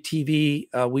 the big TV.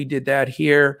 We did that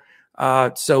here.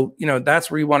 So, you know, that's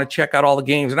where you want to check out all the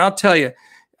games. And I'll tell you,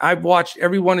 I've watched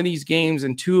every one of these games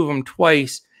and 2 of them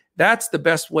twice. That's the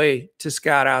best way to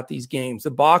scout out these games. The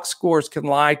box scores can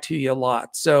lie to you a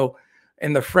lot. So,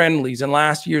 and the friendlies and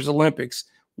last year's Olympics,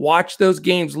 watch those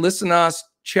games, listen to us,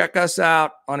 check us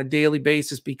out on a daily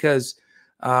basis, because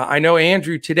I know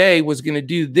Andrew today was going to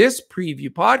do this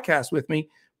preview podcast with me,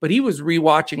 but he was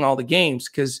rewatching all the games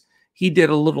because he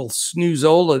did a little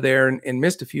snoozola there and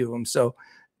missed a few of them. So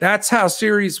that's how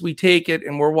serious we take it.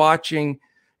 And we're watching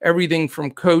everything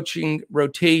from coaching,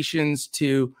 rotations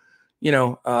to, you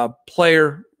know,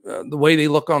 player, the way they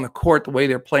look on the court, the way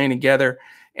they're playing together.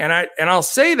 And I'll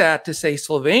say that to say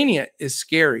Slovenia is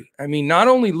scary. I mean, not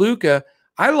only Luka,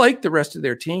 I like the rest of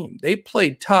their team. They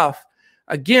played tough.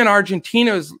 Again,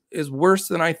 Argentina is worse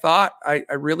than I thought. I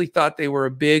really thought they were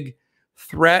a big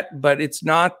threat, but it's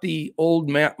not the old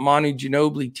Manu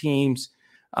Ginobili teams.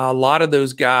 A lot of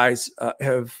those guys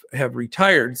have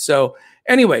retired. So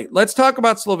anyway, let's talk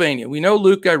about Slovenia. We know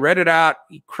Luka, read it out.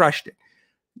 He crushed it.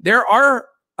 There are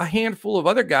a handful of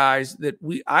other guys that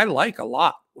I like a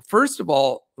lot. First of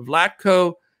all,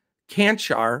 Vlatko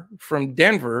Kančar from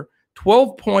Denver,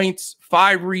 12 points,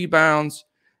 5 rebounds,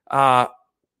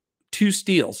 2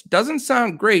 steals. Doesn't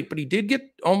sound great, but he did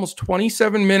get almost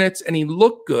 27 minutes and he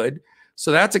looked good.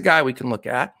 So that's a guy we can look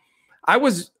at. I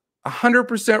was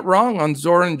 100% wrong on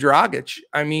Zoran Dragic.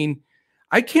 I mean,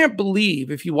 I can't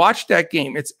believe, if you watch that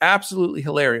game, it's absolutely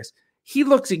hilarious. He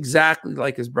looks exactly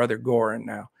like his brother Goran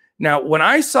now. Now, when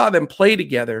I saw them play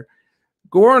together,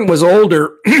 Goran was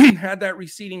older, had that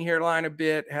receding hairline a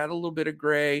bit, had a little bit of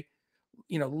gray,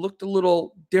 you know, looked a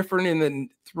little different in the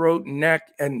throat and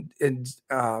neck. And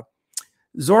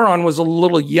Zoran was a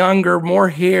little younger, more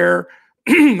hair,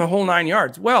 the whole 9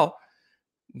 yards. Well,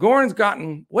 Goran's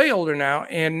gotten way older now,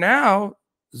 and now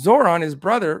Zoran, his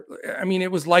brother, I mean,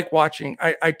 it was like watching.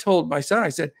 I told my son, I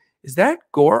said, is that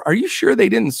Gore? Are you sure they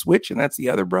didn't switch and that's the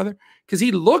other brother? Because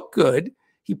he looked good.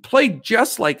 He played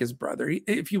just like his brother.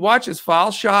 If you watch his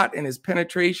foul shot and his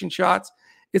penetration shots,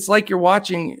 it's like you're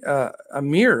watching a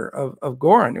mirror of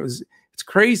Goran. It's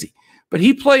crazy. But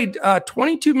he played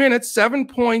 22 minutes, 7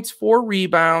 points, 4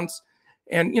 rebounds,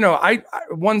 and, you know, I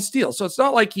 1 steal. So it's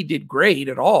not like he did great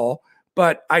at all.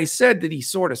 But I said that he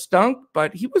sort of stunk,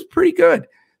 but he was pretty good.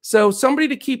 So somebody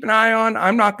to keep an eye on.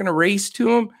 I'm not going to race to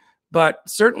him, but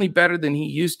certainly better than he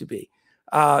used to be.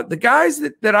 The guys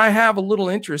that I have a little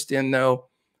interest in, though,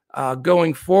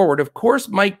 going forward, of course,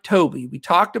 Mike Tobey. We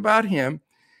talked about him,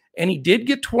 and he did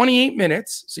get 28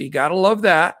 minutes, so you got to love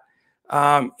that.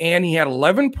 And he had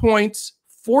 11 points,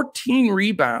 14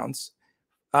 rebounds,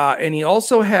 and he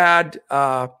also had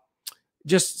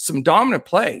just some dominant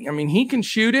play. I mean, he can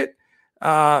shoot it.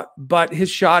 But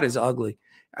his shot is ugly.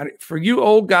 And for you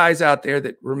old guys out there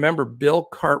that remember Bill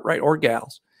Cartwright, or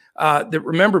gals, that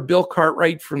remember Bill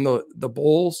Cartwright from the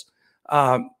Bulls,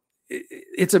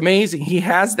 it's amazing. He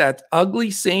has that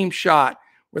ugly same shot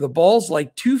where the ball's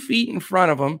like 2 feet in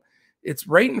front of him. It's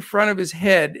right in front of his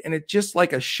head, and it's just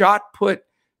like a shot put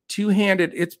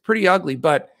two-handed. It's pretty ugly,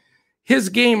 but his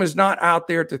game is not out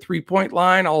there at the three-point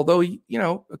line, although, he, you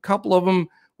know, a couple of them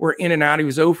were in and out. He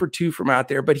was 0 for 2 from out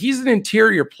there, but he's an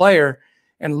interior player,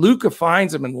 and Luka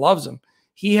finds him and loves him.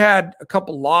 He had a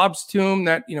couple lobs to him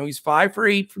that, you know, he's 5 for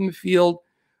 8 from the field,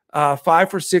 5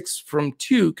 for 6 from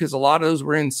 2, because a lot of those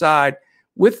were inside,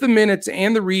 with the minutes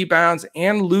and the rebounds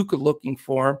and Luka looking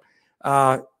for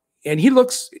him. And he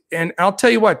looks, and I'll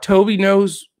tell you what, Toby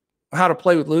knows how to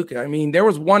play with Luka. I mean, there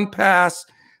was one pass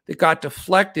that got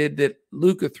deflected that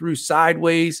Luka threw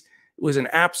sideways. It was an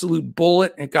absolute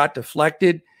bullet, and it got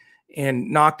deflected and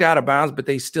knocked out of bounds, but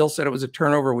they still said it was a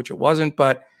turnover, which it wasn't.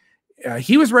 But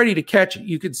he was ready to catch it.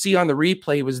 You could see on the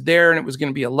replay it was there, and it was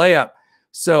going to be a layup.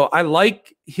 So I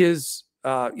like his,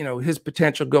 his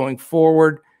potential going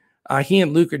forward. He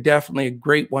and Luka definitely a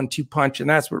great 1-2 punch, and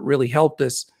that's what really helped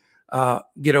us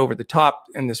get over the top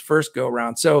in this first go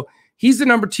around. So he's the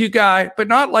number 2 guy, but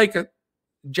not like a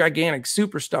gigantic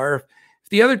superstar. If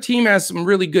the other team has some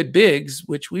really good bigs,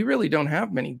 which we really don't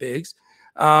have many bigs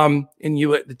in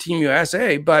the Team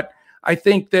USA, but I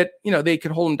think that, you know, they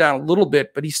could hold him down a little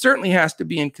bit, but he certainly has to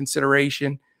be in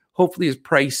consideration. Hopefully his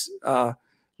price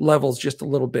levels just a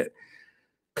little bit.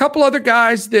 Couple other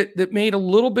guys that made a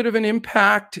little bit of an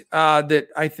impact that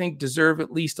I think deserve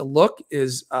at least a look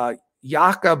is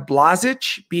Jaka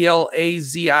Blazic,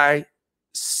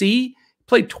 Blazic,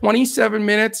 played 27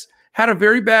 minutes, had a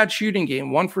very bad shooting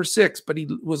game, 1 for 6, but he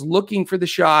was looking for the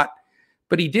shot.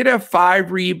 But he did have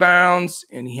 5 rebounds,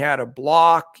 and he had a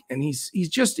block, and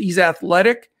he's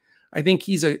athletic. I think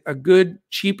he's a good,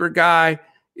 cheaper guy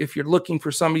if you're looking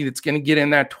for somebody that's going to get in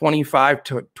that 25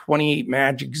 to 28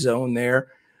 magic zone there.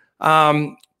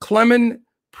 Klemen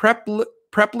Prepelic,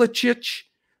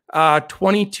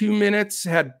 22 minutes,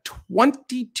 had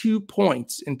 22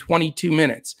 points in 22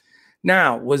 minutes.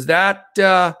 Now, was that,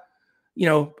 a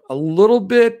little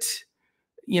bit,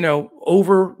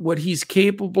 over what he's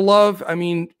capable of? I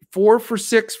mean, 4 for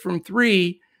 6 from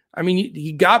 3. I mean,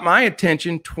 he got my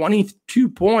attention, 22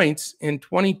 points in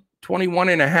 21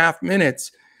 and a half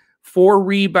minutes, 4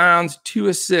 rebounds, 2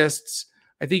 assists.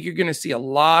 I think you're going to see a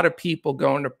lot of people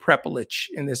going to Prepelic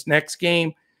in this next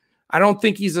game. I don't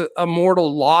think he's a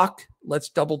mortal lock. Let's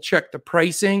double check the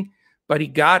pricing, but he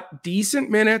got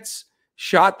decent minutes,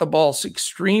 shot the ball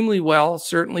extremely well.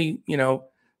 Certainly,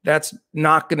 that's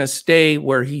not going to stay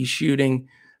where he's shooting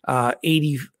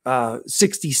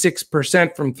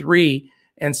 66% from 3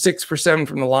 and 6 for 7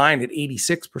 from the line at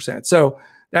 86%. So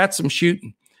that's some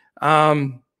shooting.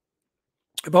 But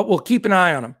we'll keep an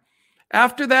eye on him.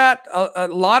 After that, a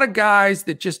lot of guys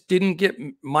that just didn't get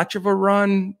much of a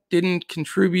run, didn't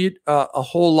contribute a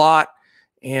whole lot.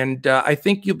 And I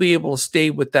think you'll be able to stay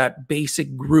with that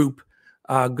basic group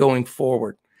going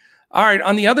forward. All right,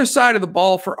 on the other side of the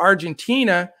ball for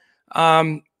Argentina,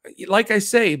 like I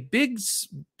say, big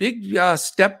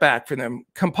step back for them.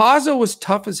 Campazzo was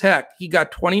tough as heck. He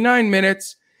got 29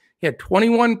 minutes. He had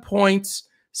 21 points,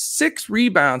 6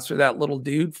 rebounds for that little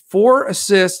dude, 4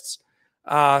 assists,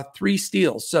 3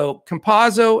 steals. So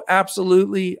Campazzo,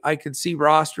 absolutely, I could see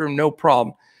roster him, no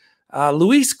problem.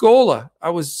 Luis Scola,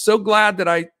 I was so glad that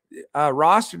I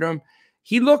rostered him.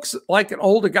 He looks like an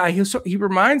older guy. He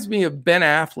reminds me of Ben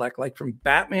Affleck, like from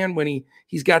Batman, when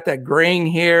he's got that graying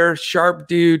hair, sharp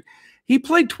dude. He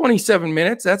played 27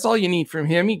 minutes. That's all you need from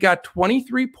him. He got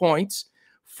 23 points,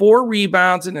 4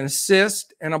 rebounds, and an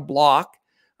assist, and a block.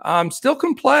 Still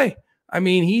can play. I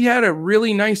mean, he had a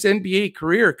really nice NBA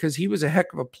career because he was a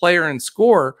heck of a player and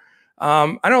scorer.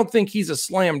 I don't think he's a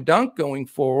slam dunk going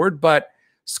forward, but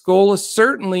Scola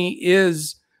certainly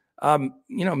is,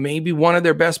 maybe one of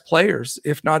their best players,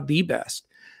 if not the best.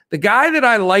 The guy that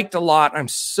I liked a lot, I'm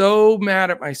so mad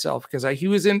at myself because he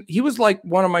was like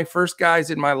one of my first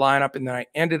guys in my lineup, and then I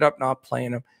ended up not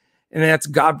playing him. And that's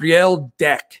Gabriel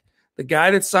Deck, the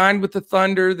guy that signed with the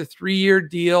Thunder, the 3-year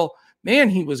deal. Man,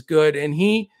 he was good. And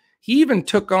he even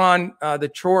took on the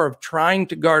chore of trying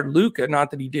to guard Luka. Not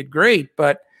that he did great,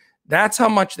 but that's how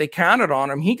much they counted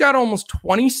on him. He got almost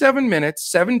 27 minutes,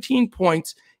 17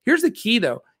 points. Here's the key,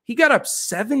 though. He got up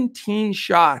 17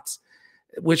 shots,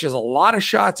 which is a lot of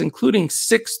shots, including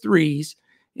 6 threes.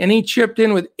 And he chipped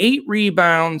in with 8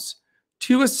 rebounds,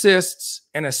 2 assists,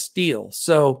 and a steal.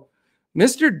 So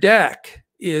Mr. Deck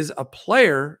is a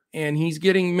player, and he's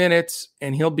getting minutes,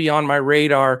 and he'll be on my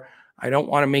radar. I don't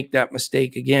want to make that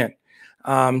mistake again.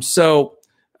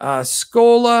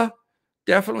 Scola,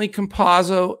 definitely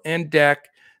Campazzo and Deck.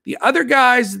 The other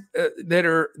guys that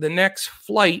are the next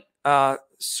flight,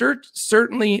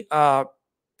 certainly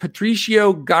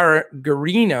Patricio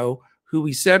Garino, who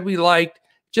we said we liked,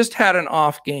 just had an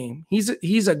off game.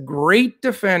 He's a great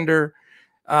defender.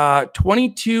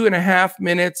 22 and a half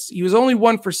minutes. He was only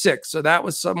 1 for 6, so that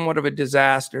was somewhat of a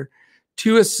disaster.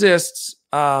 2 assists.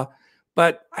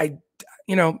 But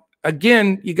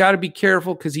again, you got to be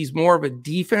careful because he's more of a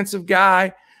defensive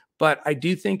guy, but I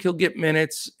do think he'll get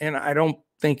minutes, and I don't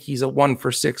think he's a 1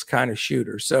 for 6 kind of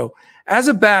shooter. So as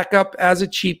a backup, as a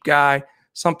cheap guy,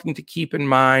 something to keep in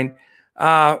mind.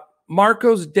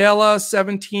 Marcos Della,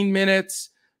 17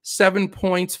 minutes, 7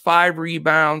 points, 5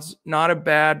 rebounds, not a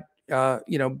bad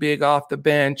big off the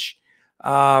bench.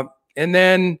 And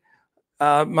then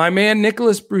my man,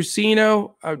 Nicholas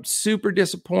Brusino, I'm super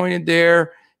disappointed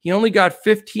there. He only got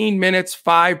 15 minutes,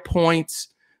 5 points,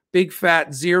 big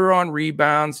fat 0 on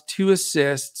rebounds, 2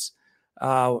 assists,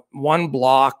 1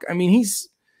 block. I mean,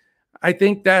 I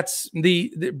think that's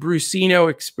the Brusino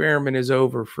experiment is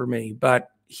over for me, but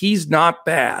he's not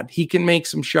bad. He can make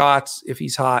some shots if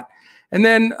he's hot. And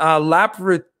then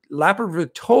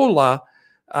Laprovitola,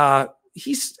 I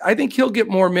think he'll get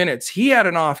more minutes. He had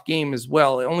an off game as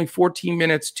well. Only 14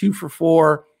 minutes, 2 for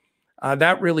 4.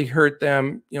 That really hurt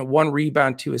them. 1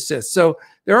 rebound, 2 assists. So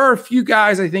there are a few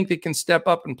guys I think that can step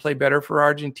up and play better for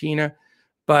Argentina.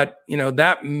 But,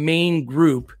 that main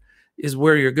group is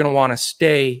where you're going to want to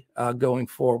stay going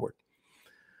forward.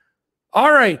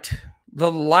 All right.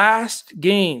 The last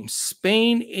game,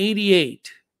 Spain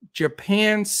 88,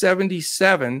 Japan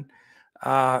 77.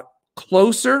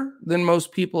 Closer than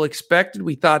most people expected.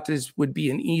 We thought this would be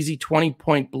an easy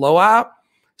 20-point blowout.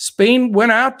 Spain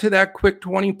went out to that quick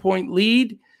 20-point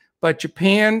lead, but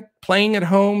Japan, playing at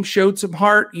home, showed some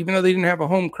heart. Even though they didn't have a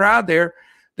home crowd there,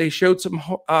 they showed some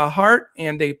heart,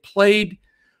 and they played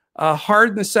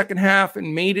hard in the second half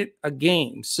and made it a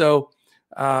game. So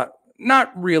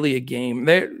not really a game.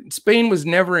 Spain was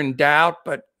never in doubt,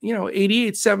 but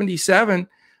 88-77,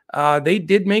 they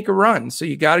did make a run. So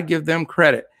you got to give them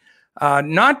credit.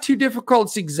 Not too difficult.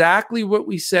 It's exactly what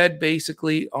we said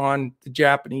basically on the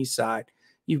Japanese side.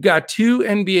 You've got 2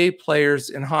 NBA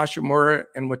players in Hashimura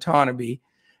and Watanabe,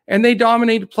 and they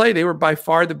dominated play. They were by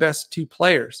far the best 2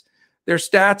 players. Their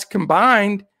stats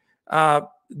combined,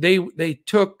 they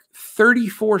took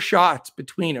 34 shots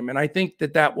between them, and I think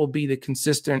that will be the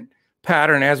consistent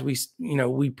pattern as we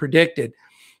predicted.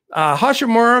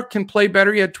 Hashimura can play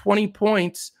better. He had 20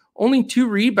 points. Only 2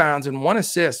 rebounds and 1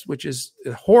 assist, which is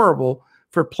horrible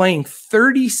for playing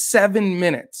 37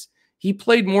 minutes. He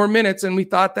played more minutes, and we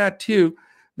thought that too,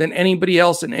 than anybody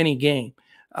else in any game.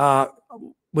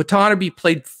 Watanabe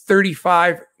played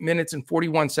 35 minutes and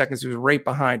 41 seconds. He was right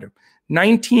behind him.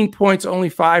 19 points, only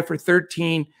 5 for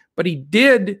 13, but he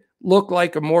did look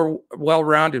like a more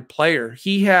well-rounded player.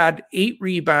 He had 8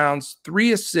 rebounds,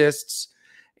 3 assists,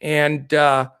 and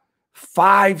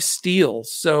 5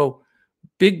 steals. So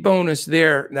big bonus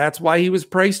there. That's why he was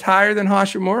priced higher than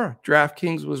Hashimura.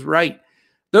 Draftkings was right.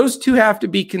 Those 2 have to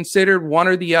be considered, one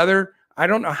or the other. I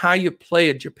don't know how you play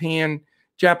a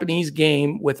Japanese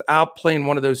game without playing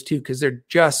one of those 2 because they're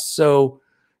just so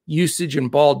usage and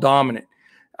ball dominant.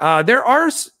 There are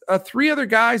 3 other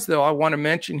guys, though, I want to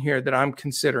mention here that I'm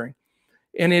considering.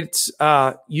 And it's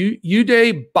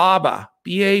Uday Baba,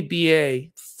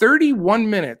 B-A-B-A, 31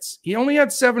 minutes. He only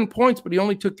had 7 points, but he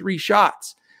only took 3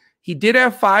 shots. He did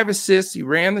have 5 assists. He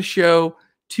ran the show,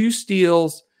 2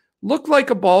 steals. Looked like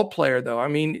a ball player, though. I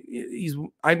mean,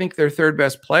 I think their 3rd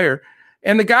best player.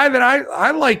 And the guy that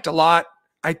I liked a lot,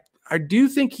 I do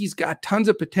think he's got tons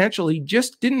of potential. He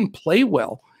just didn't play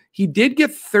well. He did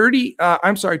get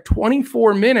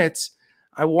 24 minutes.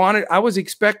 I was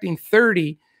expecting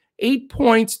 30. 8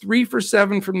 points, 3 for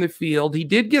 7 from the field. He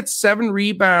did get 7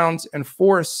 rebounds and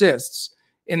 4 assists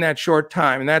in that short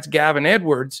time, and that's Gavin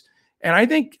Edwards. And I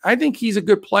think he's a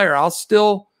good player. I'll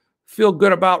still feel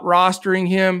good about rostering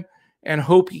him and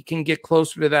hope he can get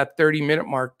closer to that 30-minute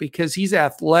mark because he's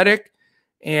athletic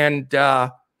and, in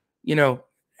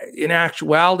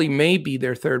actuality, may be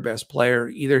their 3rd best player,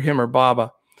 either him or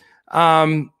Baba.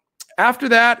 After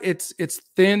that, it's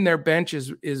thin. Their bench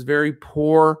is very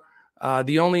poor.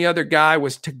 The only other guy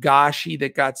was Tagashi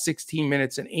that got 16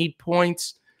 minutes and 8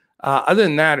 points. Other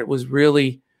than that, it was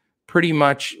really pretty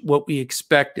much what we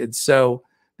expected. So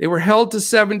they were held to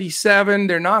 77.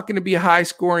 They're not going to be a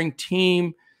high-scoring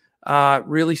team,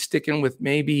 really sticking with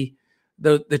maybe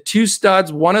the 2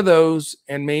 studs, one of those,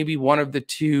 and maybe one of the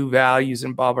 2 values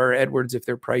in Baba or Edwards if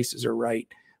their prices are right.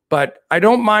 But I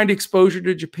don't mind exposure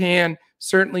to Japan.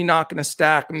 Certainly not going to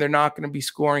stack them. They're not going to be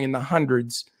scoring in the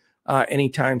hundreds.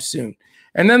 anytime soon.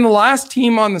 And then the last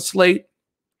team on the slate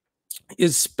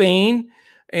is Spain.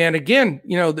 And again,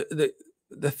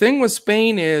 the thing with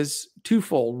Spain is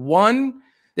twofold. One,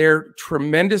 they're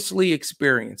tremendously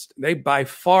experienced. They by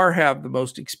far have the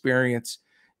most experience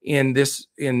in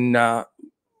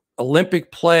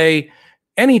Olympic play,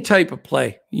 any type of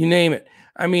play, you name it.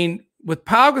 I mean, with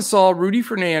Pau Gasol, Rudy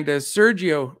Fernandez,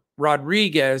 Sergio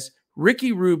Rodriguez,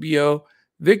 Ricky Rubio,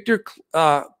 Victor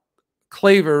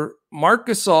Claver, Marc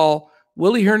Gasol,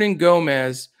 Willie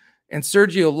Hernan-Gomez, and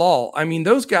Sergio Llull. I mean,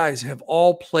 those guys have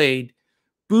all played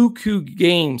buku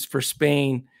games for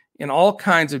Spain in all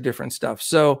kinds of different stuff.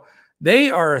 So they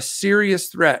are a serious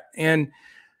threat. And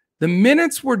the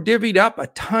minutes were divvied up a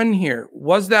ton here.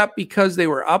 Was that because they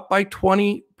were up by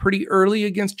 20 pretty early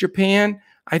against Japan?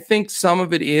 I think some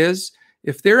of it is.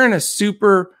 If they're in a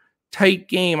super tight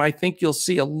game, I think you'll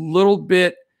see a little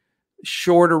bit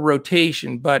shorter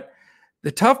rotation. But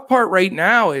the tough part right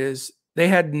now is they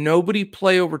had nobody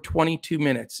play over 22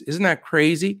 minutes. Isn't that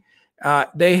crazy?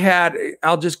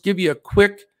 I'll just give you a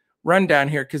quick rundown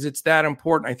here because it's that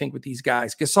important, I think, with these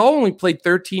guys. Gasol only played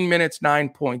 13 minutes, 9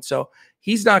 points. So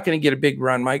he's not going to get a big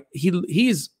run, Mike.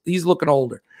 He's looking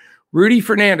older. Rudy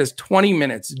Fernandez, 20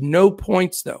 minutes, no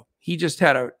points, though. He just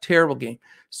had a terrible game.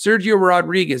 Sergio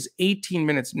Rodriguez, 18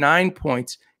 minutes, 9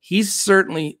 points. He's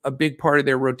certainly a big part of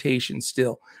their rotation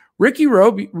still. Ricky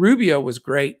Rubio was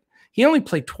great. He only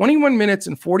played 21 minutes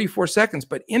and 44 seconds,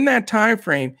 but in that time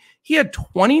frame, he had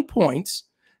 20 points,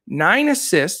 9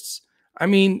 assists,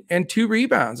 and 2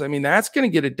 rebounds. I mean, that's going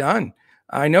to get it done.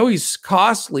 I know he's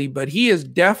costly, but he is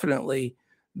definitely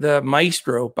the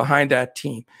maestro behind that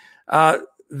team.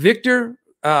 Victor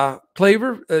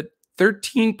Claver,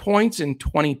 13 points in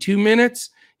 22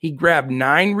 minutes. He grabbed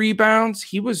 9 rebounds.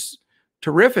 He was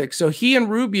terrific. So he and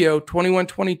Rubio,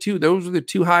 21-22, those were the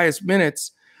 2 highest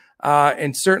minutes,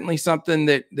 and certainly something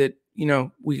that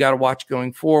we got to watch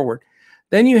going forward.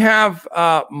 Then you have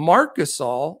Marc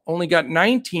Gasol, only got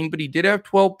 19, but he did have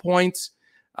 12 points,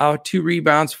 2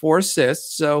 rebounds, 4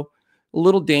 assists, so a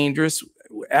little dangerous.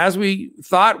 As we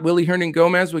thought, Willie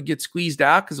Hernan-Gomez would get squeezed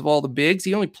out because of all the bigs.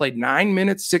 He only played 9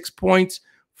 minutes, 6 points,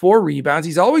 4 rebounds.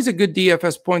 He's always a good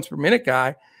DFS points per minute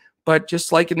guy, but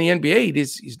just like in the NBA,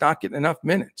 he's not getting enough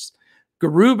minutes.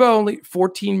 Garuba, only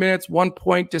 14 minutes, 1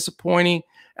 point, disappointing.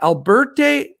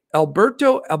 Alberto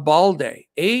Abalde,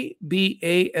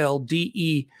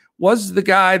 Abalde, was the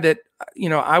guy that,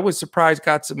 I was surprised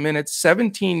got some minutes,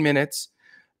 17 minutes,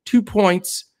 2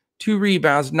 points, 2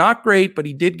 rebounds. Not great, but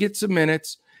he did get some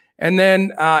minutes. And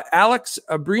then Alex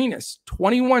Abrinas,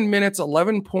 21 minutes,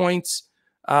 11 points,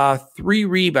 3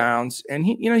 rebounds. And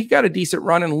he got a decent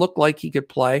run and looked like he could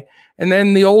play. And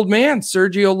then the old man,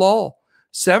 Sergio Llull,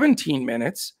 17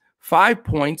 minutes, 5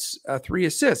 points, 3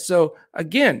 assists. So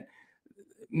again,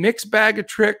 mixed bag of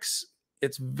tricks.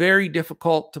 It's very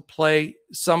difficult to play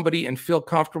somebody and feel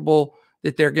comfortable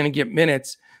that they're going to get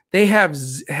minutes. They have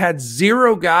had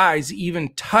 0 guys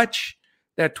even touch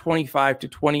that 25 to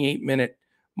 28 minute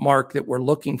mark that we're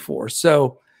looking for.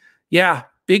 So yeah,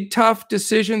 big, tough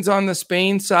decisions on the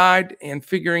Spain side and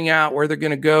figuring out where they're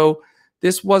going to go.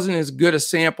 This wasn't as good a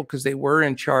sample because they were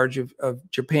in charge of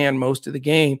Japan most of the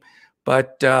game.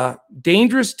 But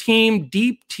dangerous team,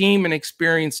 deep team, and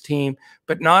experienced team,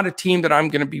 but not a team that I'm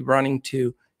going to be running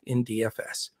to in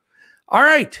DFS. All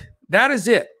right, that is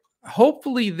it.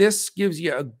 Hopefully this gives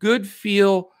you a good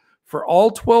feel for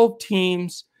all 12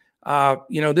 teams.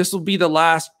 This will be the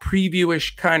last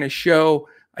preview-ish kind of show.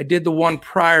 I did the one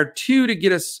prior to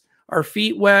get us our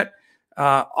feet wet.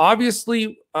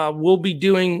 Obviously, we'll be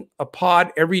doing a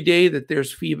pod every day that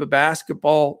there's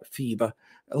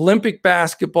Olympic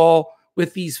basketball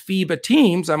with these FIBA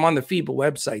teams. I'm on the FIBA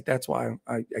website. That's why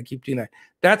I keep doing that.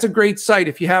 That's a great site.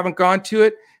 If you haven't gone to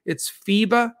it, it's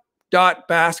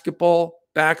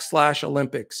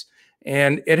FIBA.basketball/Olympics.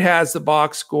 And it has the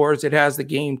box scores. It has the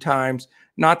game times.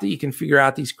 Not that you can figure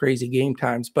out these crazy game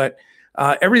times, but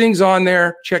everything's on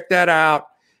there. Check that out.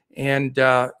 And,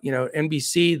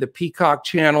 NBC, the Peacock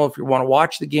channel, if you want to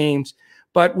watch the games.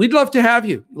 But we'd love to have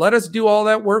you. Let us do all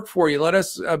that work for you. Let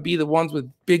us be the ones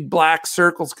with big black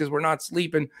circles because we're not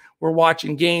sleeping. We're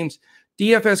watching games.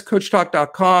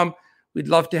 DFSCoachTalk.com. We'd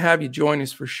love to have you join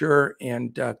us for sure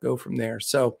and go from there.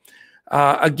 So,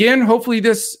 again, hopefully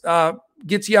this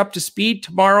gets you up to speed.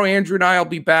 Tomorrow, Andrew and I will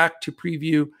be back to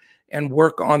preview and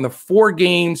work on the 4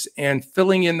 games and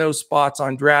filling in those spots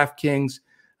on Draftkings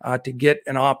to get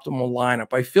an optimal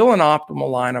lineup. I feel an optimal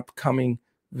lineup coming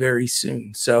very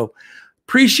soon. So,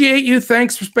 appreciate you.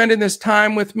 Thanks for spending this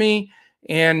time with me,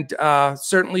 and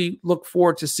certainly look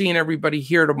forward to seeing everybody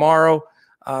here tomorrow.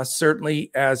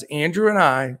 certainly as Andrew and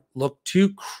I look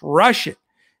to crush it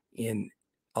in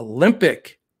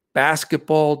Olympic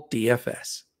basketball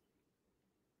DFS.